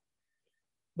so on.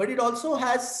 But it also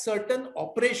has certain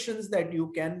operations that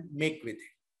you can make with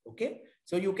it. Okay,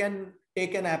 so you can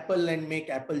take an apple and make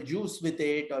apple juice with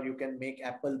it, or you can make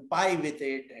apple pie with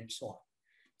it, and so on.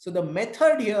 So the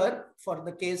method here, for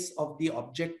the case of the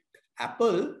object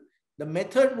apple, the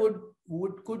method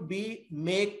could be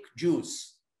make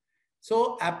juice.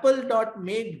 So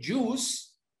apple.makeJuice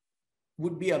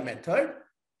would be a method,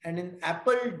 and in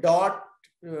apple.make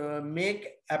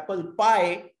apple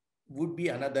pie would be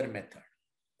another method.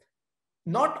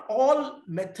 Not all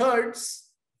methods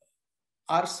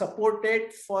are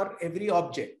supported for every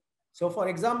object. So for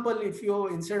example, if you,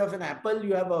 instead of an apple,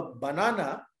 you have a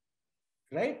banana,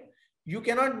 right? You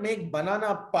cannot make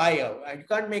banana pie out. You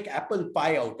can't make apple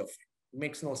pie out of it. It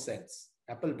makes no sense.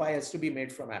 Apple pie has to be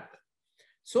made from apple.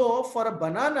 So for a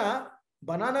banana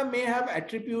may have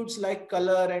attributes like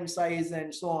color and size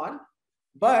and so on,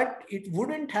 but it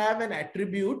wouldn't have an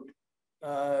attribute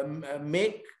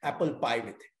make apple pie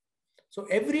with it. So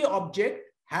every object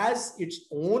has its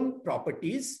own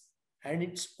properties and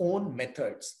its own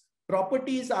methods.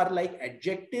 Properties are like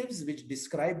adjectives which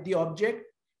describe the object,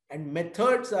 and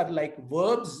methods are like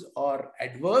verbs or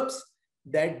adverbs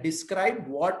that describe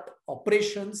what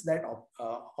operations that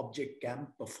object can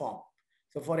perform.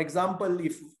 So for example,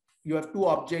 if you have two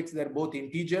objects, they're both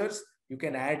integers, you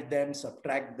can add them,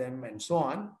 subtract them, and so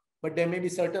on. But there may be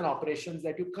certain operations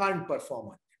that you can't perform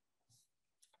on them.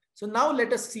 So now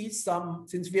let us see some,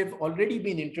 since we have already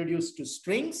been introduced to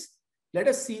strings, let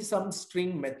us see some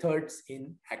string methods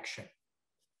in action.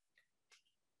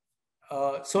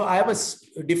 So I have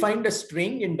defined a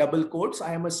string in double quotes.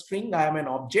 I am a string, I am an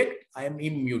object, I am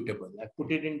immutable. I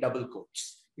put it in double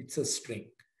quotes. It's a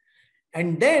string.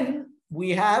 And then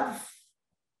we have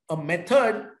a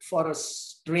method for a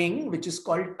string which is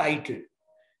called title.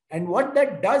 And what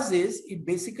that does is it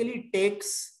basically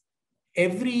takes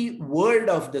every word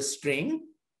of the string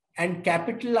and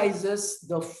capitalizes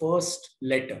the first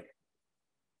letter.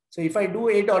 So if I do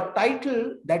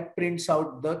a.title, that prints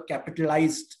out the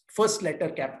capitalized first letter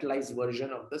capitalized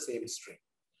version of the same string.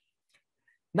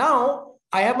 Now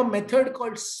I have a method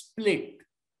called split.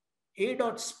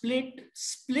 A.split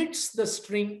splits the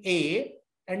string A,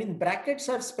 and in brackets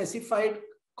I've specified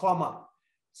comma.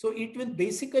 So it will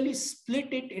basically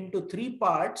split it into three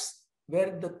parts,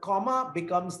 where the comma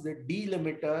becomes the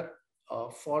delimiter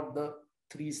for the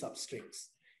three substrings.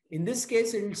 In this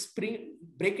case, it will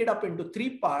break it up into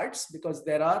three parts because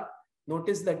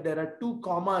notice that there are two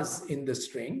commas in the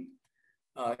string.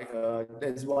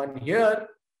 There's one here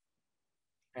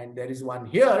and there is one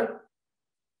here.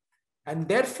 And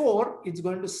therefore, it's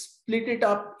going to split it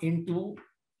up into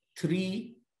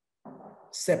 3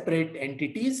 separate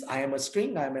entities. I am a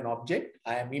string, I am an object,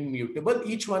 I am immutable.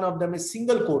 Each one of them is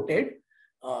single quoted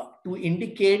to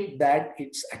indicate that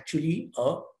it's actually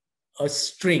a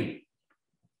string.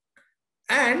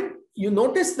 And you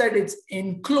notice that it's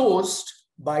enclosed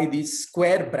by these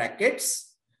square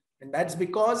brackets. And that's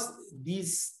because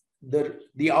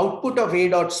the output of a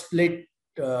dot split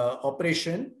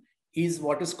operation is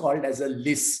what is called as a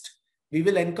list. We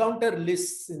will encounter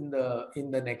lists in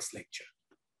the next lecture.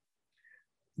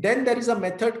 Then there is a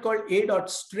method called a dot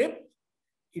strip.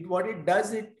 What it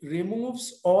does, it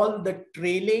removes all the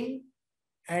trailing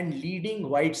and leading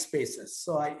white spaces.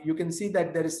 So you can see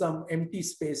that there is some empty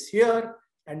space here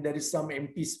and there is some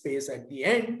empty space at the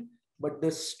end, but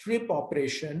the strip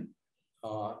operation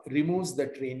removes the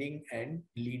trailing and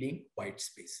leading white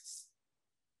spaces.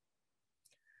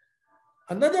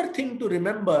 Another thing to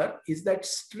remember is that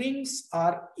strings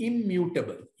are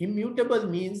immutable. Immutable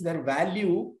means their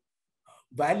value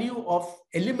of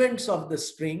elements of the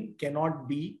string cannot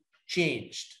be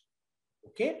changed.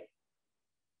 Okay.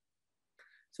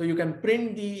 So you can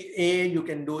print the A, you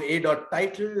can do a dot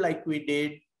title like we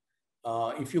did.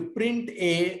 If you print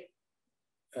A,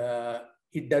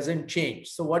 it doesn't change.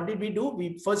 So what did we do?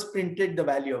 We first printed the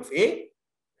value of A,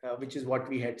 which is what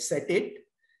we had set it.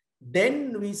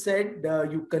 Then we said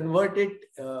you convert it,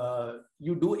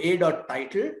 you do a dot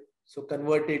title. So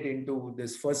convert it into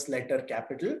this first letter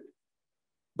capital.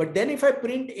 But then if I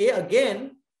print A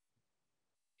again,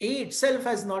 A itself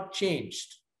has not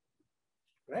changed,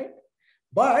 right?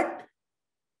 But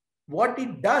what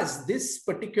it does, this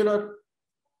particular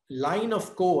line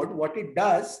of code, what it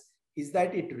does is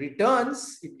that it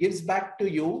returns, it gives back to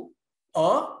you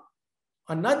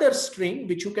another string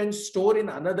which you can store in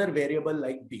another variable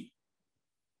like B.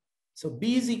 So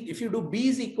B is, if you do B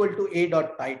is equal to a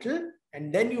dot title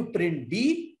and then you print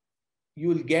B, you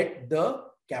will get the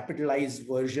capitalized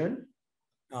version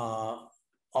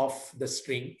of the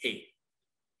string A,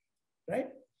 right?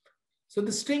 So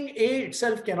the string A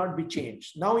itself cannot be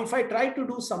changed. Now, if I try to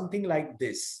do something like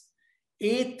this,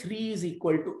 A3 is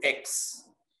equal to X.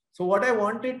 So what I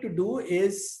wanted to do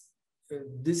is,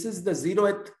 this is the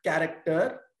 0th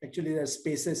character. Actually, there are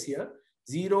spaces here.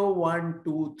 0, 1,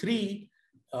 2, 3.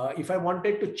 If I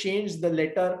wanted to change the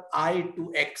letter I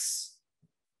to X,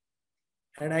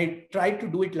 and I try to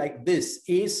do it like this,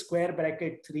 A square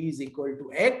bracket 3 is equal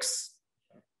to X,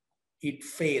 it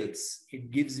fails.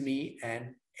 It gives me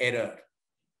an error,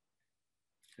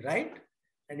 right?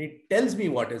 And it tells me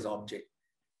what is object.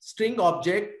 String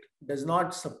object does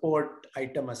not support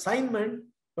item assignment,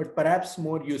 but perhaps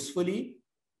more usefully,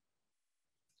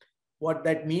 what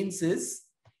that means is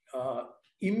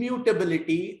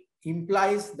immutability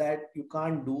implies that you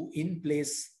can't do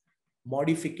in-place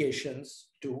modifications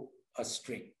to a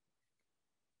string.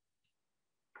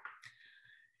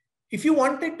 If you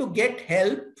wanted to get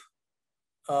help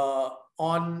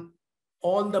on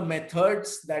all the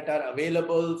methods that are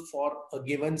available for a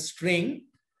given string,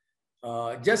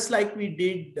 just like we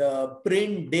did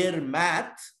print dir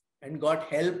math and got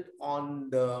help on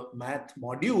the math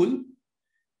module,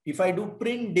 if I do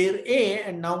print dir A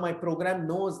and now my program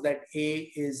knows that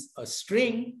A is a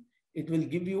string, it will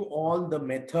give you all the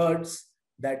methods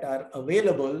that are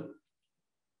available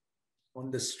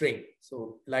on the string.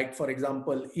 So like, for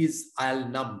example, is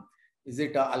alnum, is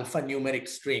it an alphanumeric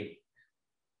string?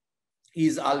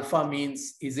 Is alpha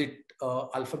means, is it an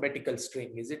alphabetical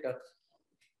string? Is it a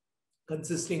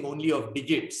consisting only of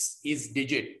digits? Is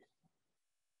digit?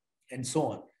 And so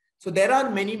on. So there are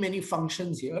many, many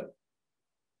functions here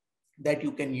that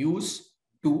you can use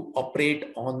to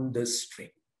operate on the string.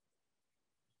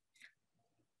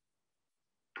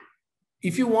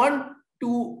 If you want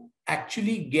to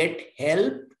actually get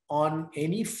help on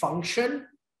any function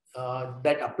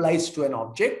that applies to an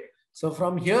object, so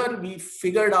from here we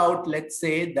figured out, let's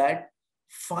say that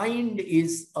find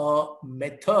is a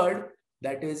method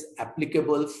that is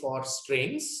applicable for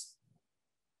strings.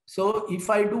 So if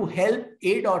I do help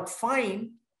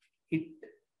a.find, it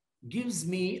gives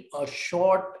me a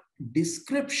short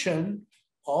description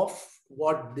of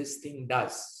what this thing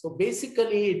does. So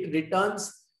basically it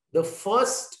returns the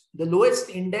lowest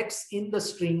index in the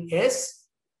string S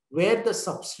where the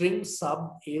substring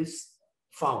sub is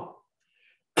found.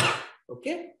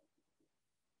 Okay.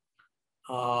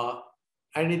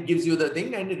 And it gives you the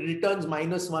thing and it returns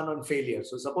 -1 on failure.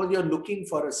 So suppose you're looking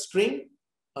for a string,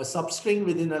 a substring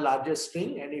within a larger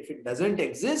string, and if it doesn't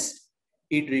exist,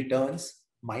 it returns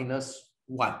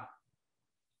 -1.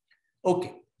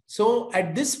 Okay. So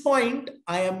at this point,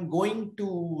 I am going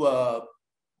to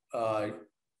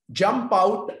jump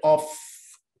out of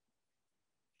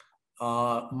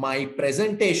my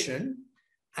presentation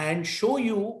and show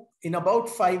you in about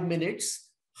 5 minutes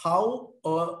how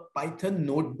a Python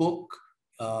notebook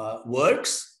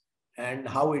works and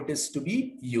how it is to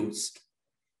be used.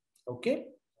 Okay,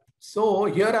 so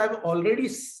here I've already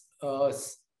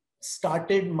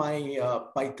started my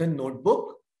Python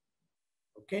notebook.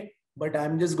 Okay, but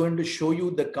I'm just going to show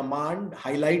you the command,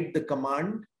 highlight the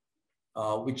command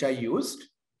which I used.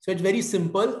 So it's very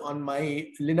simple on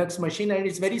my Linux machine, and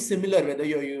it's very similar whether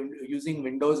you're using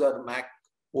Windows or Mac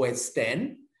OS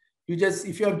 10. You just,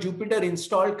 if you have Jupyter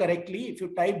installed correctly, if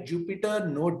you type Jupyter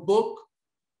notebook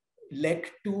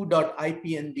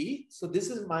lec2.ipnb. So this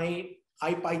is my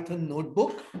IPython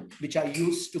notebook, which I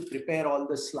use to prepare all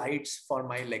the slides for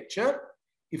my lecture.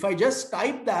 If I just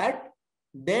type that,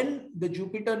 then the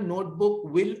Jupyter notebook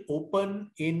will open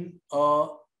in a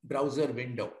browser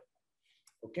window.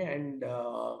 Okay, and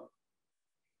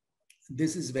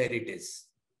this is where it is.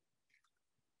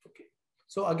 Okay,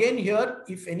 so again here,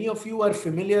 if any of you are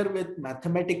familiar with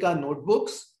Mathematica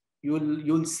notebooks,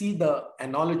 you'll see the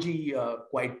analogy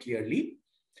quite clearly.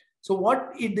 So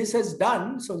what this has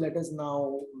done, so let us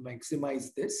now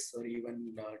maximize this or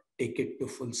even take it to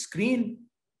full screen.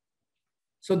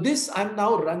 So this I'm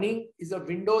now running is a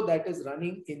window that is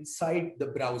running inside the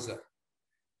browser,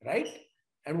 right?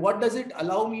 And what does it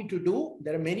allow me to do?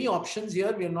 There are many options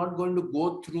here. We are not going to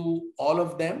go through all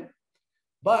of them,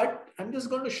 but I'm just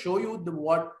going to show you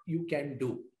what you can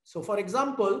do. So for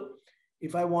example,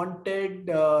 if I wanted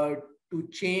to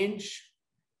change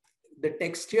the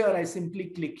text here, I simply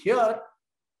click here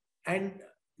and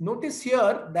notice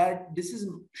here that this is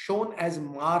shown as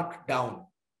marked down.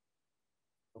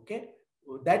 Okay,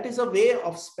 that is a way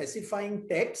of specifying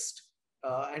text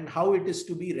and how it is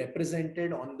to be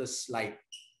represented on the slide.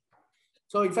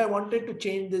 So if I wanted to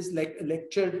change this like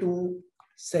lecture to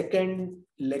second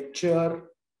lecture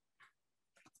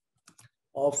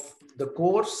of the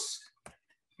course,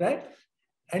 right?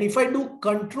 And if I do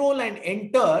control and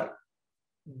enter,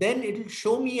 then it will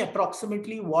show me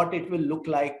approximately what it will look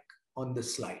like on the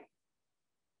slide.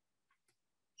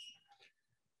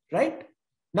 Right?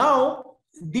 Now,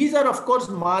 these are of course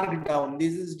marked down.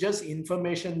 This is just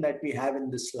information that we have in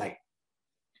the slide.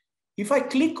 If I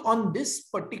click on this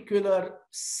particular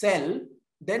cell,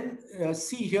 then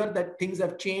see here that things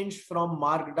have changed from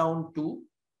markdown to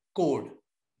code.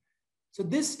 So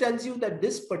this tells you that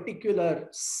this particular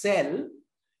cell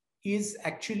is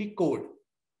actually code,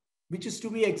 which is to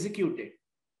be executed.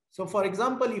 So for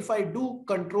example, if I do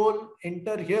control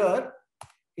enter here,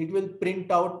 it will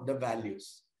print out the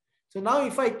values. So now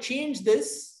if I change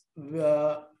this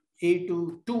A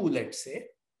to 2, let's say,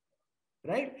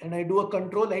 right? And I do a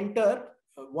control enter,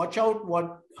 watch out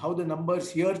how the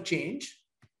numbers here change.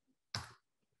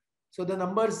 So the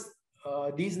numbers,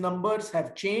 these numbers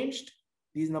have changed.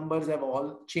 These numbers have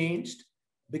all changed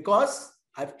because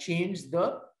I've changed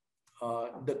the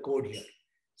code here.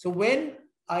 So when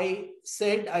I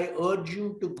said I urge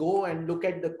you to go and look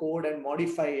at the code and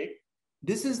modify it,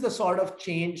 this is the sort of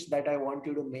change that I want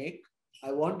you to make.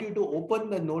 I want you to open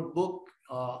the notebook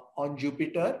on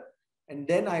Jupyter, and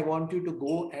then I want you to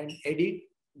go and edit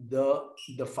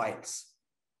the files.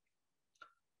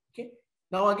 Okay.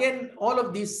 Now again, all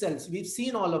of these cells, we've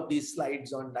seen all of these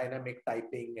slides on dynamic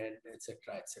typing and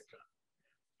etc. etc.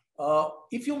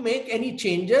 If you make any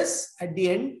changes at the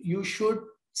end, you should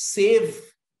save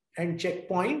and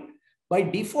checkpoint. By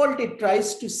default, it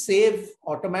tries to save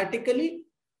automatically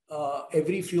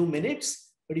every few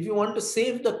minutes. But if you want to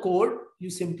save the code, you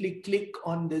simply click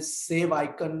on this save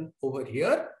icon over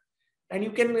here, and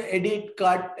you can edit,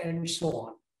 cut, and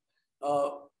so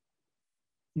on.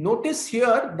 Notice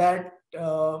here that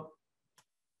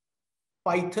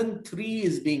Python 3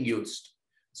 is being used.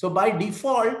 So by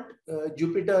default,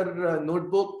 Jupyter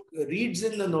Notebook reads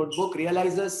in the notebook,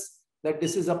 realizes that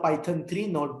this is a Python 3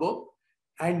 notebook,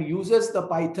 and uses the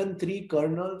Python 3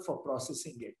 kernel for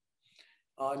processing it.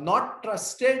 Not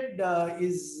trusted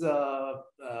is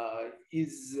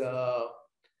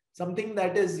something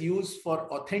that is used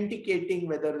for authenticating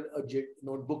whether a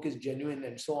notebook is genuine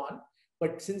and so on.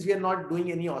 But since we are not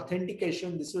doing any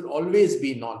authentication, this will always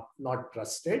be not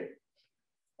trusted.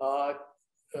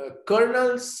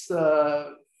 Kernels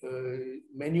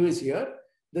menu is here.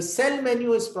 The cell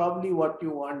menu is probably what you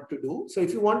want to do. So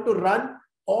if you want to run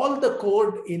all the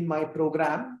code in my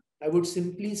program, I would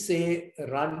simply say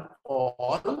run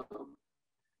all.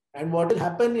 And what will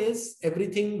happen is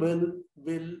everything will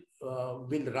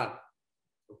run.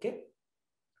 Okay.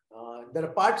 There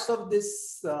are parts of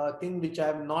this thing which I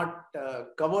have not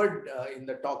covered in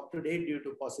the talk today due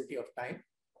to paucity of time.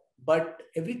 but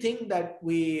everything that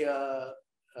we are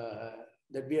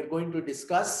going to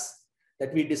discuss,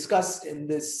 that we discussed in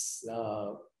this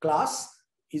class,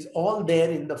 is all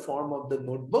there in the form of the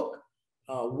notebook,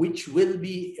 which will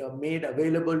be made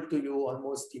available to you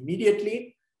almost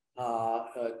immediately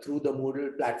through the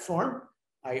Moodle platform.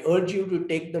 I urge you to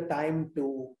take the time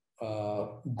to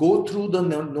go through the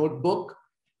notebook,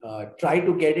 try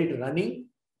to get it running,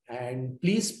 and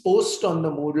please post on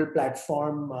the Moodle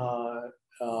platform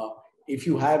if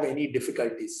you have any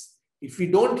difficulties. If we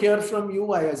don't hear from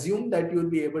you, I assume that you'll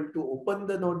be able to open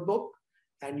the notebook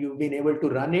and you've been able to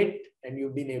run it and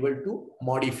you've been able to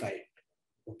modify it.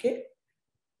 Okay.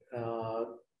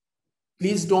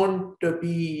 Please don't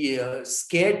be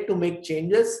scared to make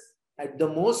changes. At the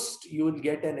most, you will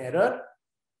get an error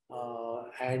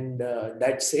and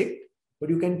that's it.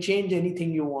 But you can change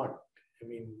anything you want. I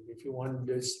mean, if you want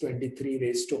this 23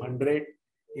 raised to 100,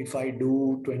 if I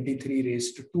do 23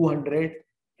 raised to 200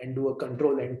 and do a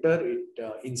control enter, it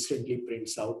instantly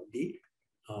prints out the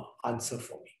answer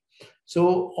for me.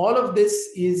 So all of this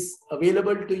is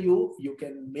available to you. You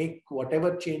can make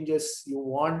whatever changes you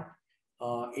want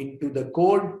into the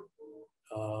code.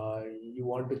 You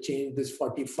want to change this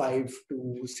 45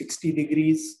 to 60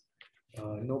 degrees,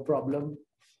 no problem.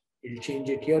 It'll change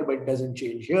it here, but it doesn't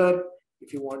change here.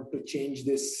 If you want to change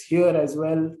this here as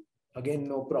well, again,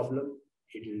 no problem.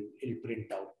 It'll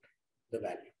print out the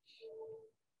value.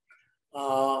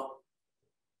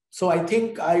 So I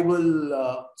think I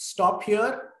will stop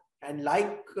here. And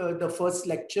like the first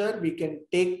lecture, we can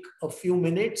take a few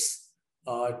minutes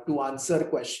to answer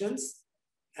questions,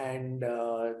 and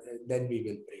then we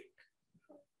will break.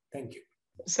 Thank you.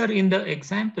 Sir, in the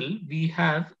example, we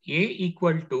have A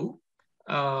equal to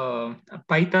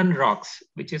Python rocks,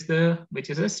 which is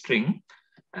a string.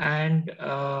 And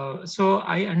so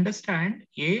I understand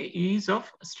A is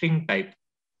of string type.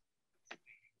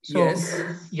 So, yes.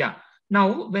 Yeah.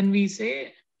 Now, when we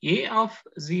say A of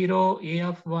 0, A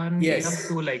of 1, yes. A of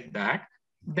 2, like that,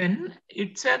 then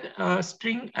it's a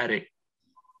string array.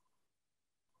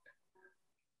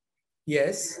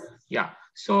 Yes. Yeah.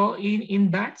 So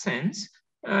in that sense,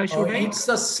 it's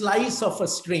a slice of a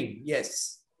string.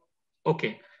 Yes.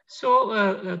 Okay.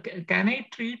 So can I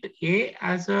treat A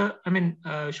as a,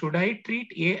 should I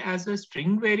treat A as a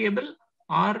string variable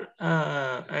or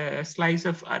a slice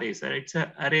of array, sir? It's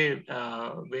an array,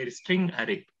 where string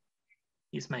array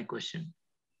is my question.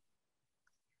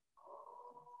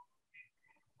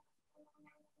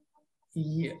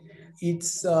 Yeah,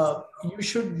 it's you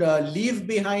should leave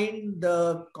behind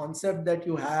the concept that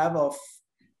you have of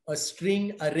a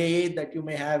string array that you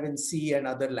may have in C and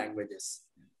other languages.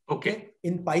 Okay.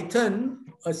 In Python,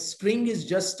 a string is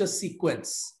just a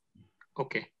sequence.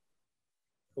 Okay.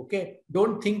 Okay.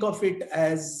 Don't think of it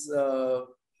as a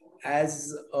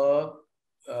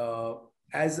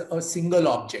single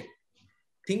object.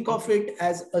 Think of it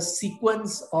as a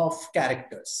sequence of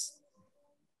characters.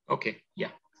 Okay.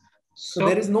 Yeah. So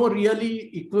there is no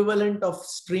really equivalent of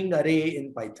string array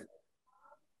in Python.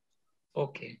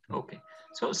 Okay. Okay.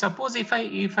 So suppose if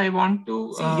I want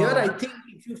to see here, I think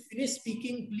if you finish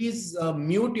speaking, please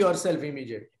mute yourself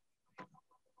immediately.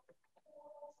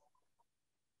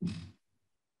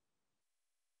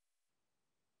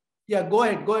 Yeah, go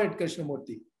ahead,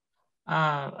 Krishnamurthy.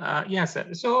 Yeah,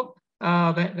 sir. So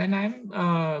when I'm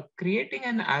creating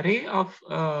an array of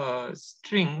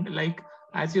string, like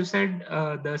as you said,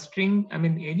 the string,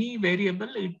 any variable,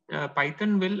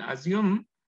 Python will assume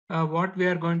what we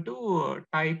are going to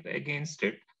type against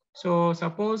it. So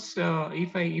suppose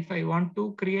if I want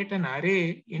to create an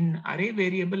array in array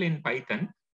variable in Python,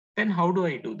 then how do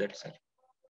I do that, sir?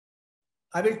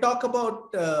 I will talk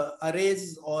about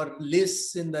arrays or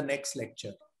lists in the next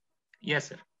lecture. Yes,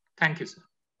 sir. Thank you, sir.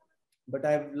 But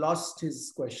I've lost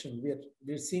his question.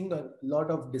 We're seeing a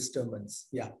lot of disturbance.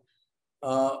 Yeah.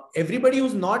 Everybody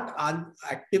who's not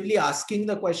actively asking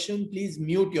the question, please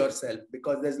mute yourself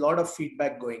because there's a lot of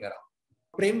feedback going around.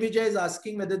 Prem Vijay is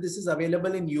asking whether this is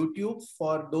available in YouTube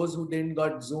for those who didn't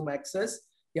got Zoom access.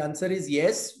 The answer is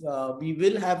yes. We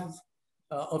will have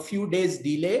a few days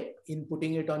delay in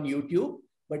putting it on YouTube,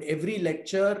 but every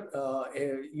lecture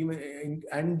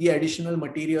and the additional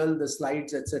material, the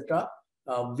slides, etc.,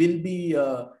 will be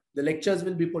the lectures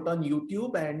will be put on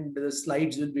YouTube and the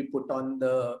slides will be put on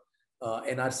the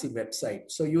NRC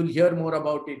website. So you'll hear more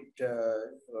about it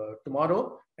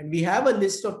tomorrow. And we have a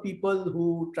list of people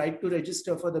who tried to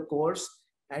register for the course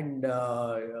and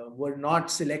were not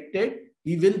selected.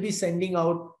 We will be sending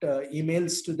out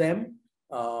emails to them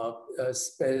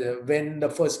when the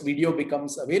first video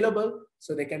becomes available,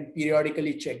 so they can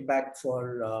periodically check back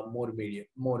for more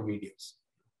videos.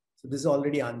 So this is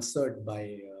already answered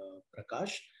by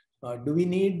Prakash. Do we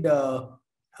need to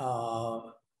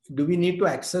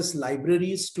access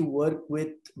libraries to work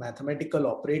with mathematical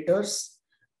operators?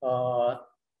 I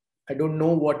don't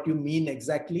know what you mean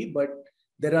exactly, but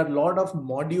there are a lot of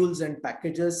modules and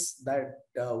packages that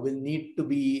will need to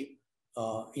be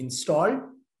installed.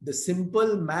 The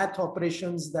simple math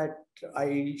operations that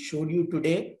I showed you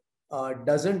today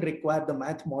doesn't require the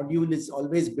math module is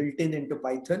always built in into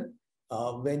Python.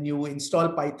 When you install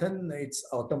Python, it's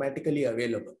automatically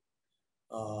available.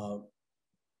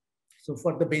 So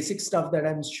for the basic stuff that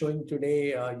I'm showing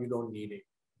today, you don't need it.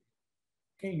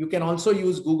 Okay, you can also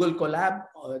use Google Colab.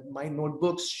 My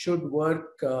notebooks should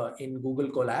work in Google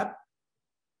Colab.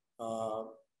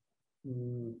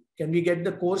 Can we get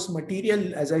the course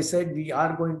material? As I said, we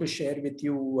are going to share with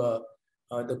you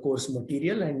the course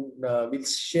material, and we'll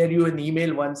share you an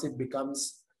email once it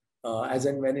becomes, as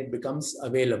and when it becomes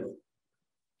available.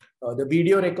 The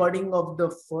video recording of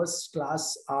the first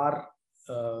class are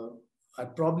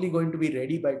probably going to be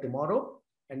ready by tomorrow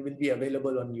and will be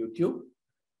available on YouTube.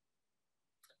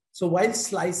 So while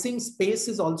slicing, space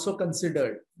is also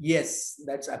considered. Yes,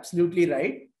 that's absolutely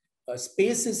right.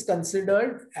 Space is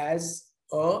considered as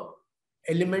an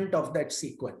element of that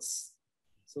sequence.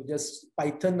 So just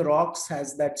Python rocks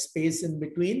has that space in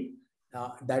between.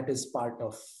 That is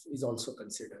also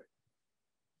considered.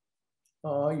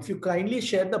 If you kindly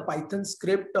share the Python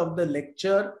script of the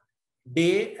lecture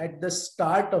day at the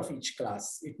start of each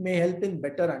class, it may help in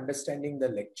better understanding the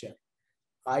lecture.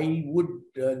 I would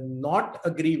not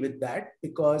agree with that,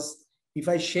 because if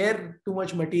I share too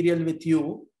much material with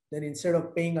you, then instead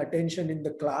of paying attention in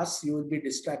the class, you will be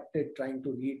distracted trying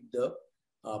to read the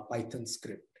Python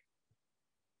script.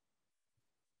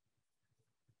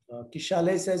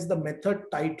 Kishale says the method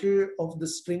title of the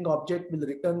string object will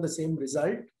return the same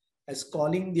result as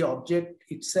calling the object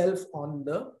itself on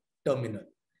the terminal.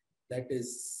 That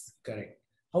is correct.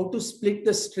 How to split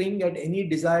the string at any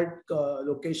desired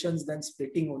locations than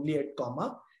splitting only at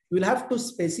comma? You will have to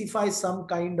specify some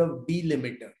kind of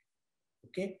delimiter.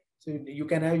 Okay, so you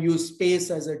can use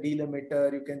space as a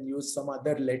delimiter. You can use some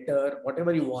other letter,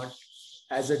 whatever you want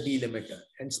as a delimiter,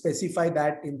 and specify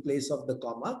that in place of the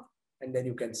comma, and then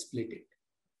you can split it.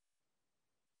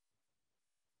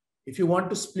 If you want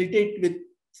to split it with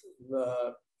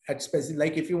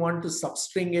like if you want to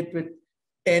substring it with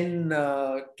 10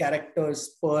 characters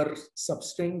per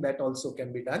substring, that also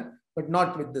can be done, but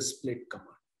not with the split command.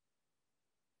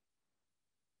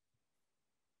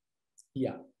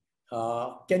 Yeah.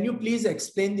 Can you please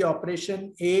explain the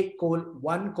operation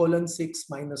A:1:6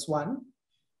 minus 1?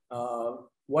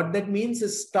 What that means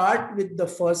is start with the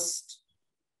first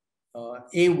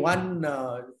A1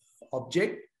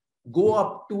 object, go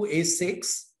up to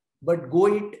A6, but do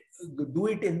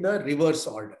it in the reverse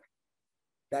order.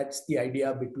 That's the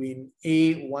idea between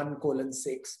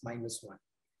A:1:6 minus 1.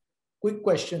 Quick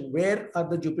question, where are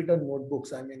the Jupyter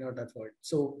notebooks? I may not have heard.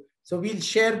 So we'll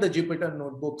share the Jupyter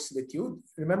notebooks with you.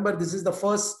 Remember, this is the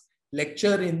first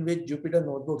lecture in which Jupyter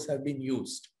notebooks have been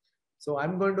used. So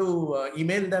I'm going to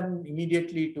email them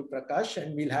immediately to Prakash,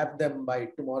 and we'll have them by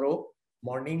tomorrow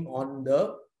morning on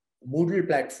the Moodle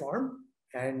platform,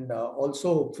 and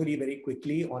also hopefully very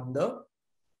quickly on the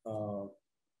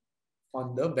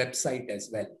website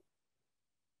as well.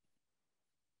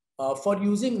 For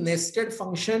using nested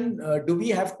function, do we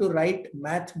have to write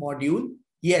math module?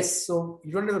 Yes. So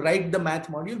you don't have to write the math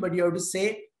module, but you have to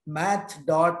say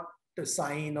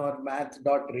math.sine or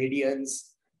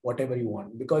math.radians, whatever you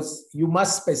want, because you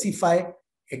must specify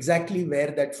exactly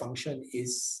where that function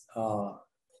is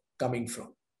coming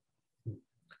from.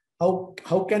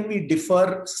 How can we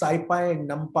differ SciPy and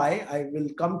NumPy? I will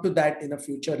come to that in a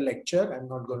future lecture. I'm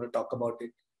not going to talk about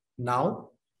it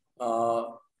now.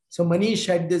 So Manish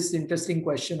had this interesting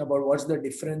question about what's the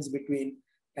difference between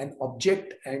an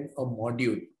object and a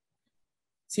module.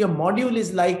 See, a module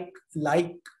is like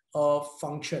a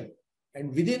function,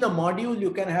 and within a module,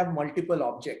 you can have multiple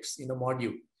objects in a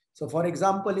module. So for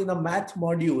example, in a math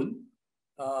module,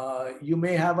 you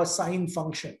may have a sine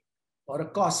function or a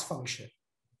cos function,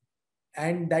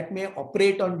 and that may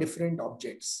operate on different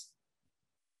objects.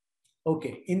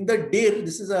 Okay, in the dir,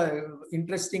 this is an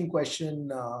interesting question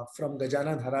from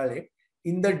Gajanan Harale.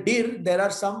 In the dir, there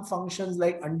are some functions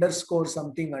like underscore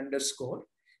something underscore.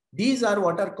 These are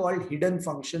what are called hidden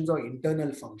functions or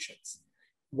internal functions.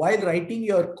 While writing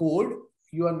your code,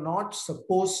 you are not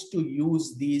supposed to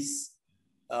use these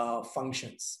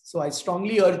functions. So I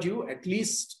strongly urge you, at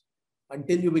least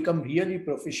until you become really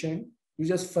proficient, you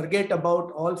just forget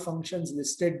about all functions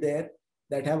listed there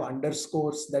that have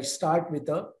underscores, that start with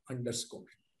a underscore.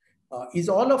 Is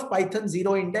all of Python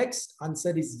 0 indexed?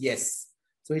 Answer is yes.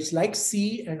 So it's like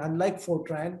C, and unlike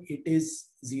Fortran, it is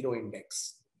 0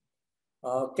 indexed.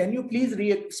 Can you please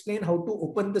re-explain how to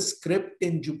open the script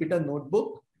in Jupyter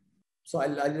Notebook? So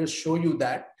I'll just show you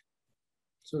that.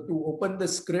 So to open the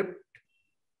script,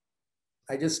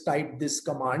 I just type this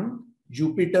command,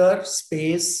 Jupyter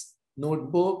space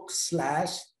notebook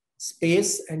 /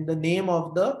 space and the name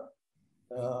of the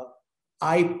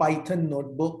IPython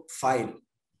notebook file,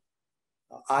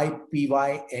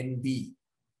 IPYNB,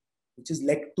 which is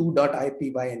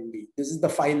lect2.ipynb. This is the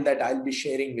file that I'll be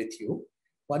sharing with you.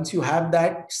 Once you have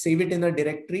that, save it in a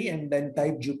directory and then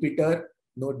type Jupyter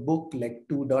notebook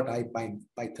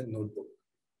lect2.ipython notebook.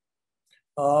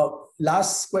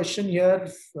 Last question here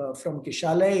from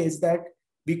Kishale is that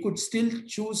we could still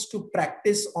choose to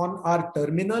practice on our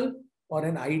terminal or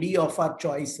an IDE of our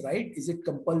choice, right? Is it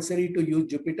compulsory to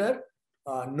use Jupyter?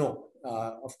 No,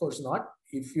 of course not.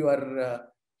 If you are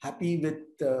happy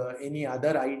with any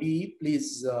other IDE,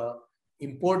 please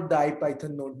import the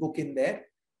IPython notebook in there.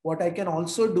 What I can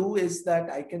also do is that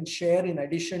I can share, in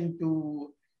addition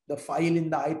to the file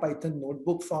in the IPython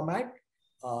notebook format,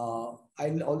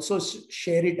 I'll also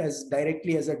share it as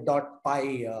directly as a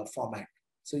 .py format.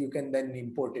 So you can then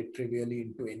import it trivially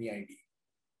into any IDE.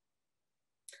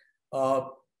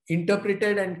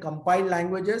 Interpreted and compiled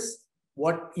languages.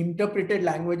 What interpreted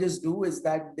languages do is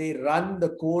that they run the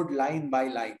code line by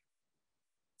line.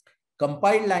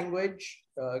 Compiled language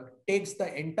takes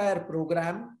the entire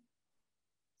program,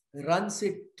 runs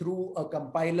it through a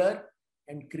compiler,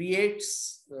 and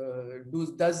creates,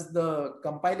 does the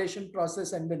compilation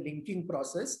process and the linking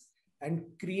process, and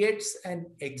creates an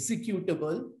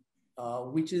executable,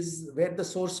 which is where the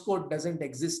source code doesn't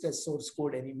exist as source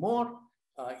code anymore.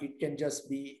 It can just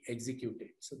be executed.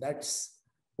 So that's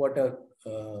what a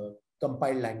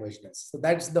compiled language does. So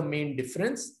that's the main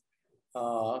difference.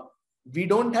 We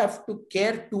don't have to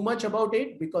care too much about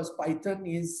it because Python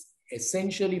is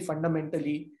essentially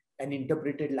fundamentally an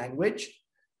interpreted language.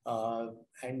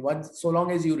 And so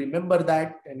long as you remember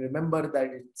that, and remember that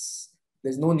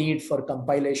there's no need for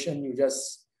compilation, you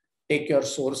just take your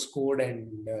source code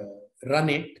and run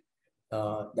it.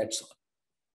 That's all.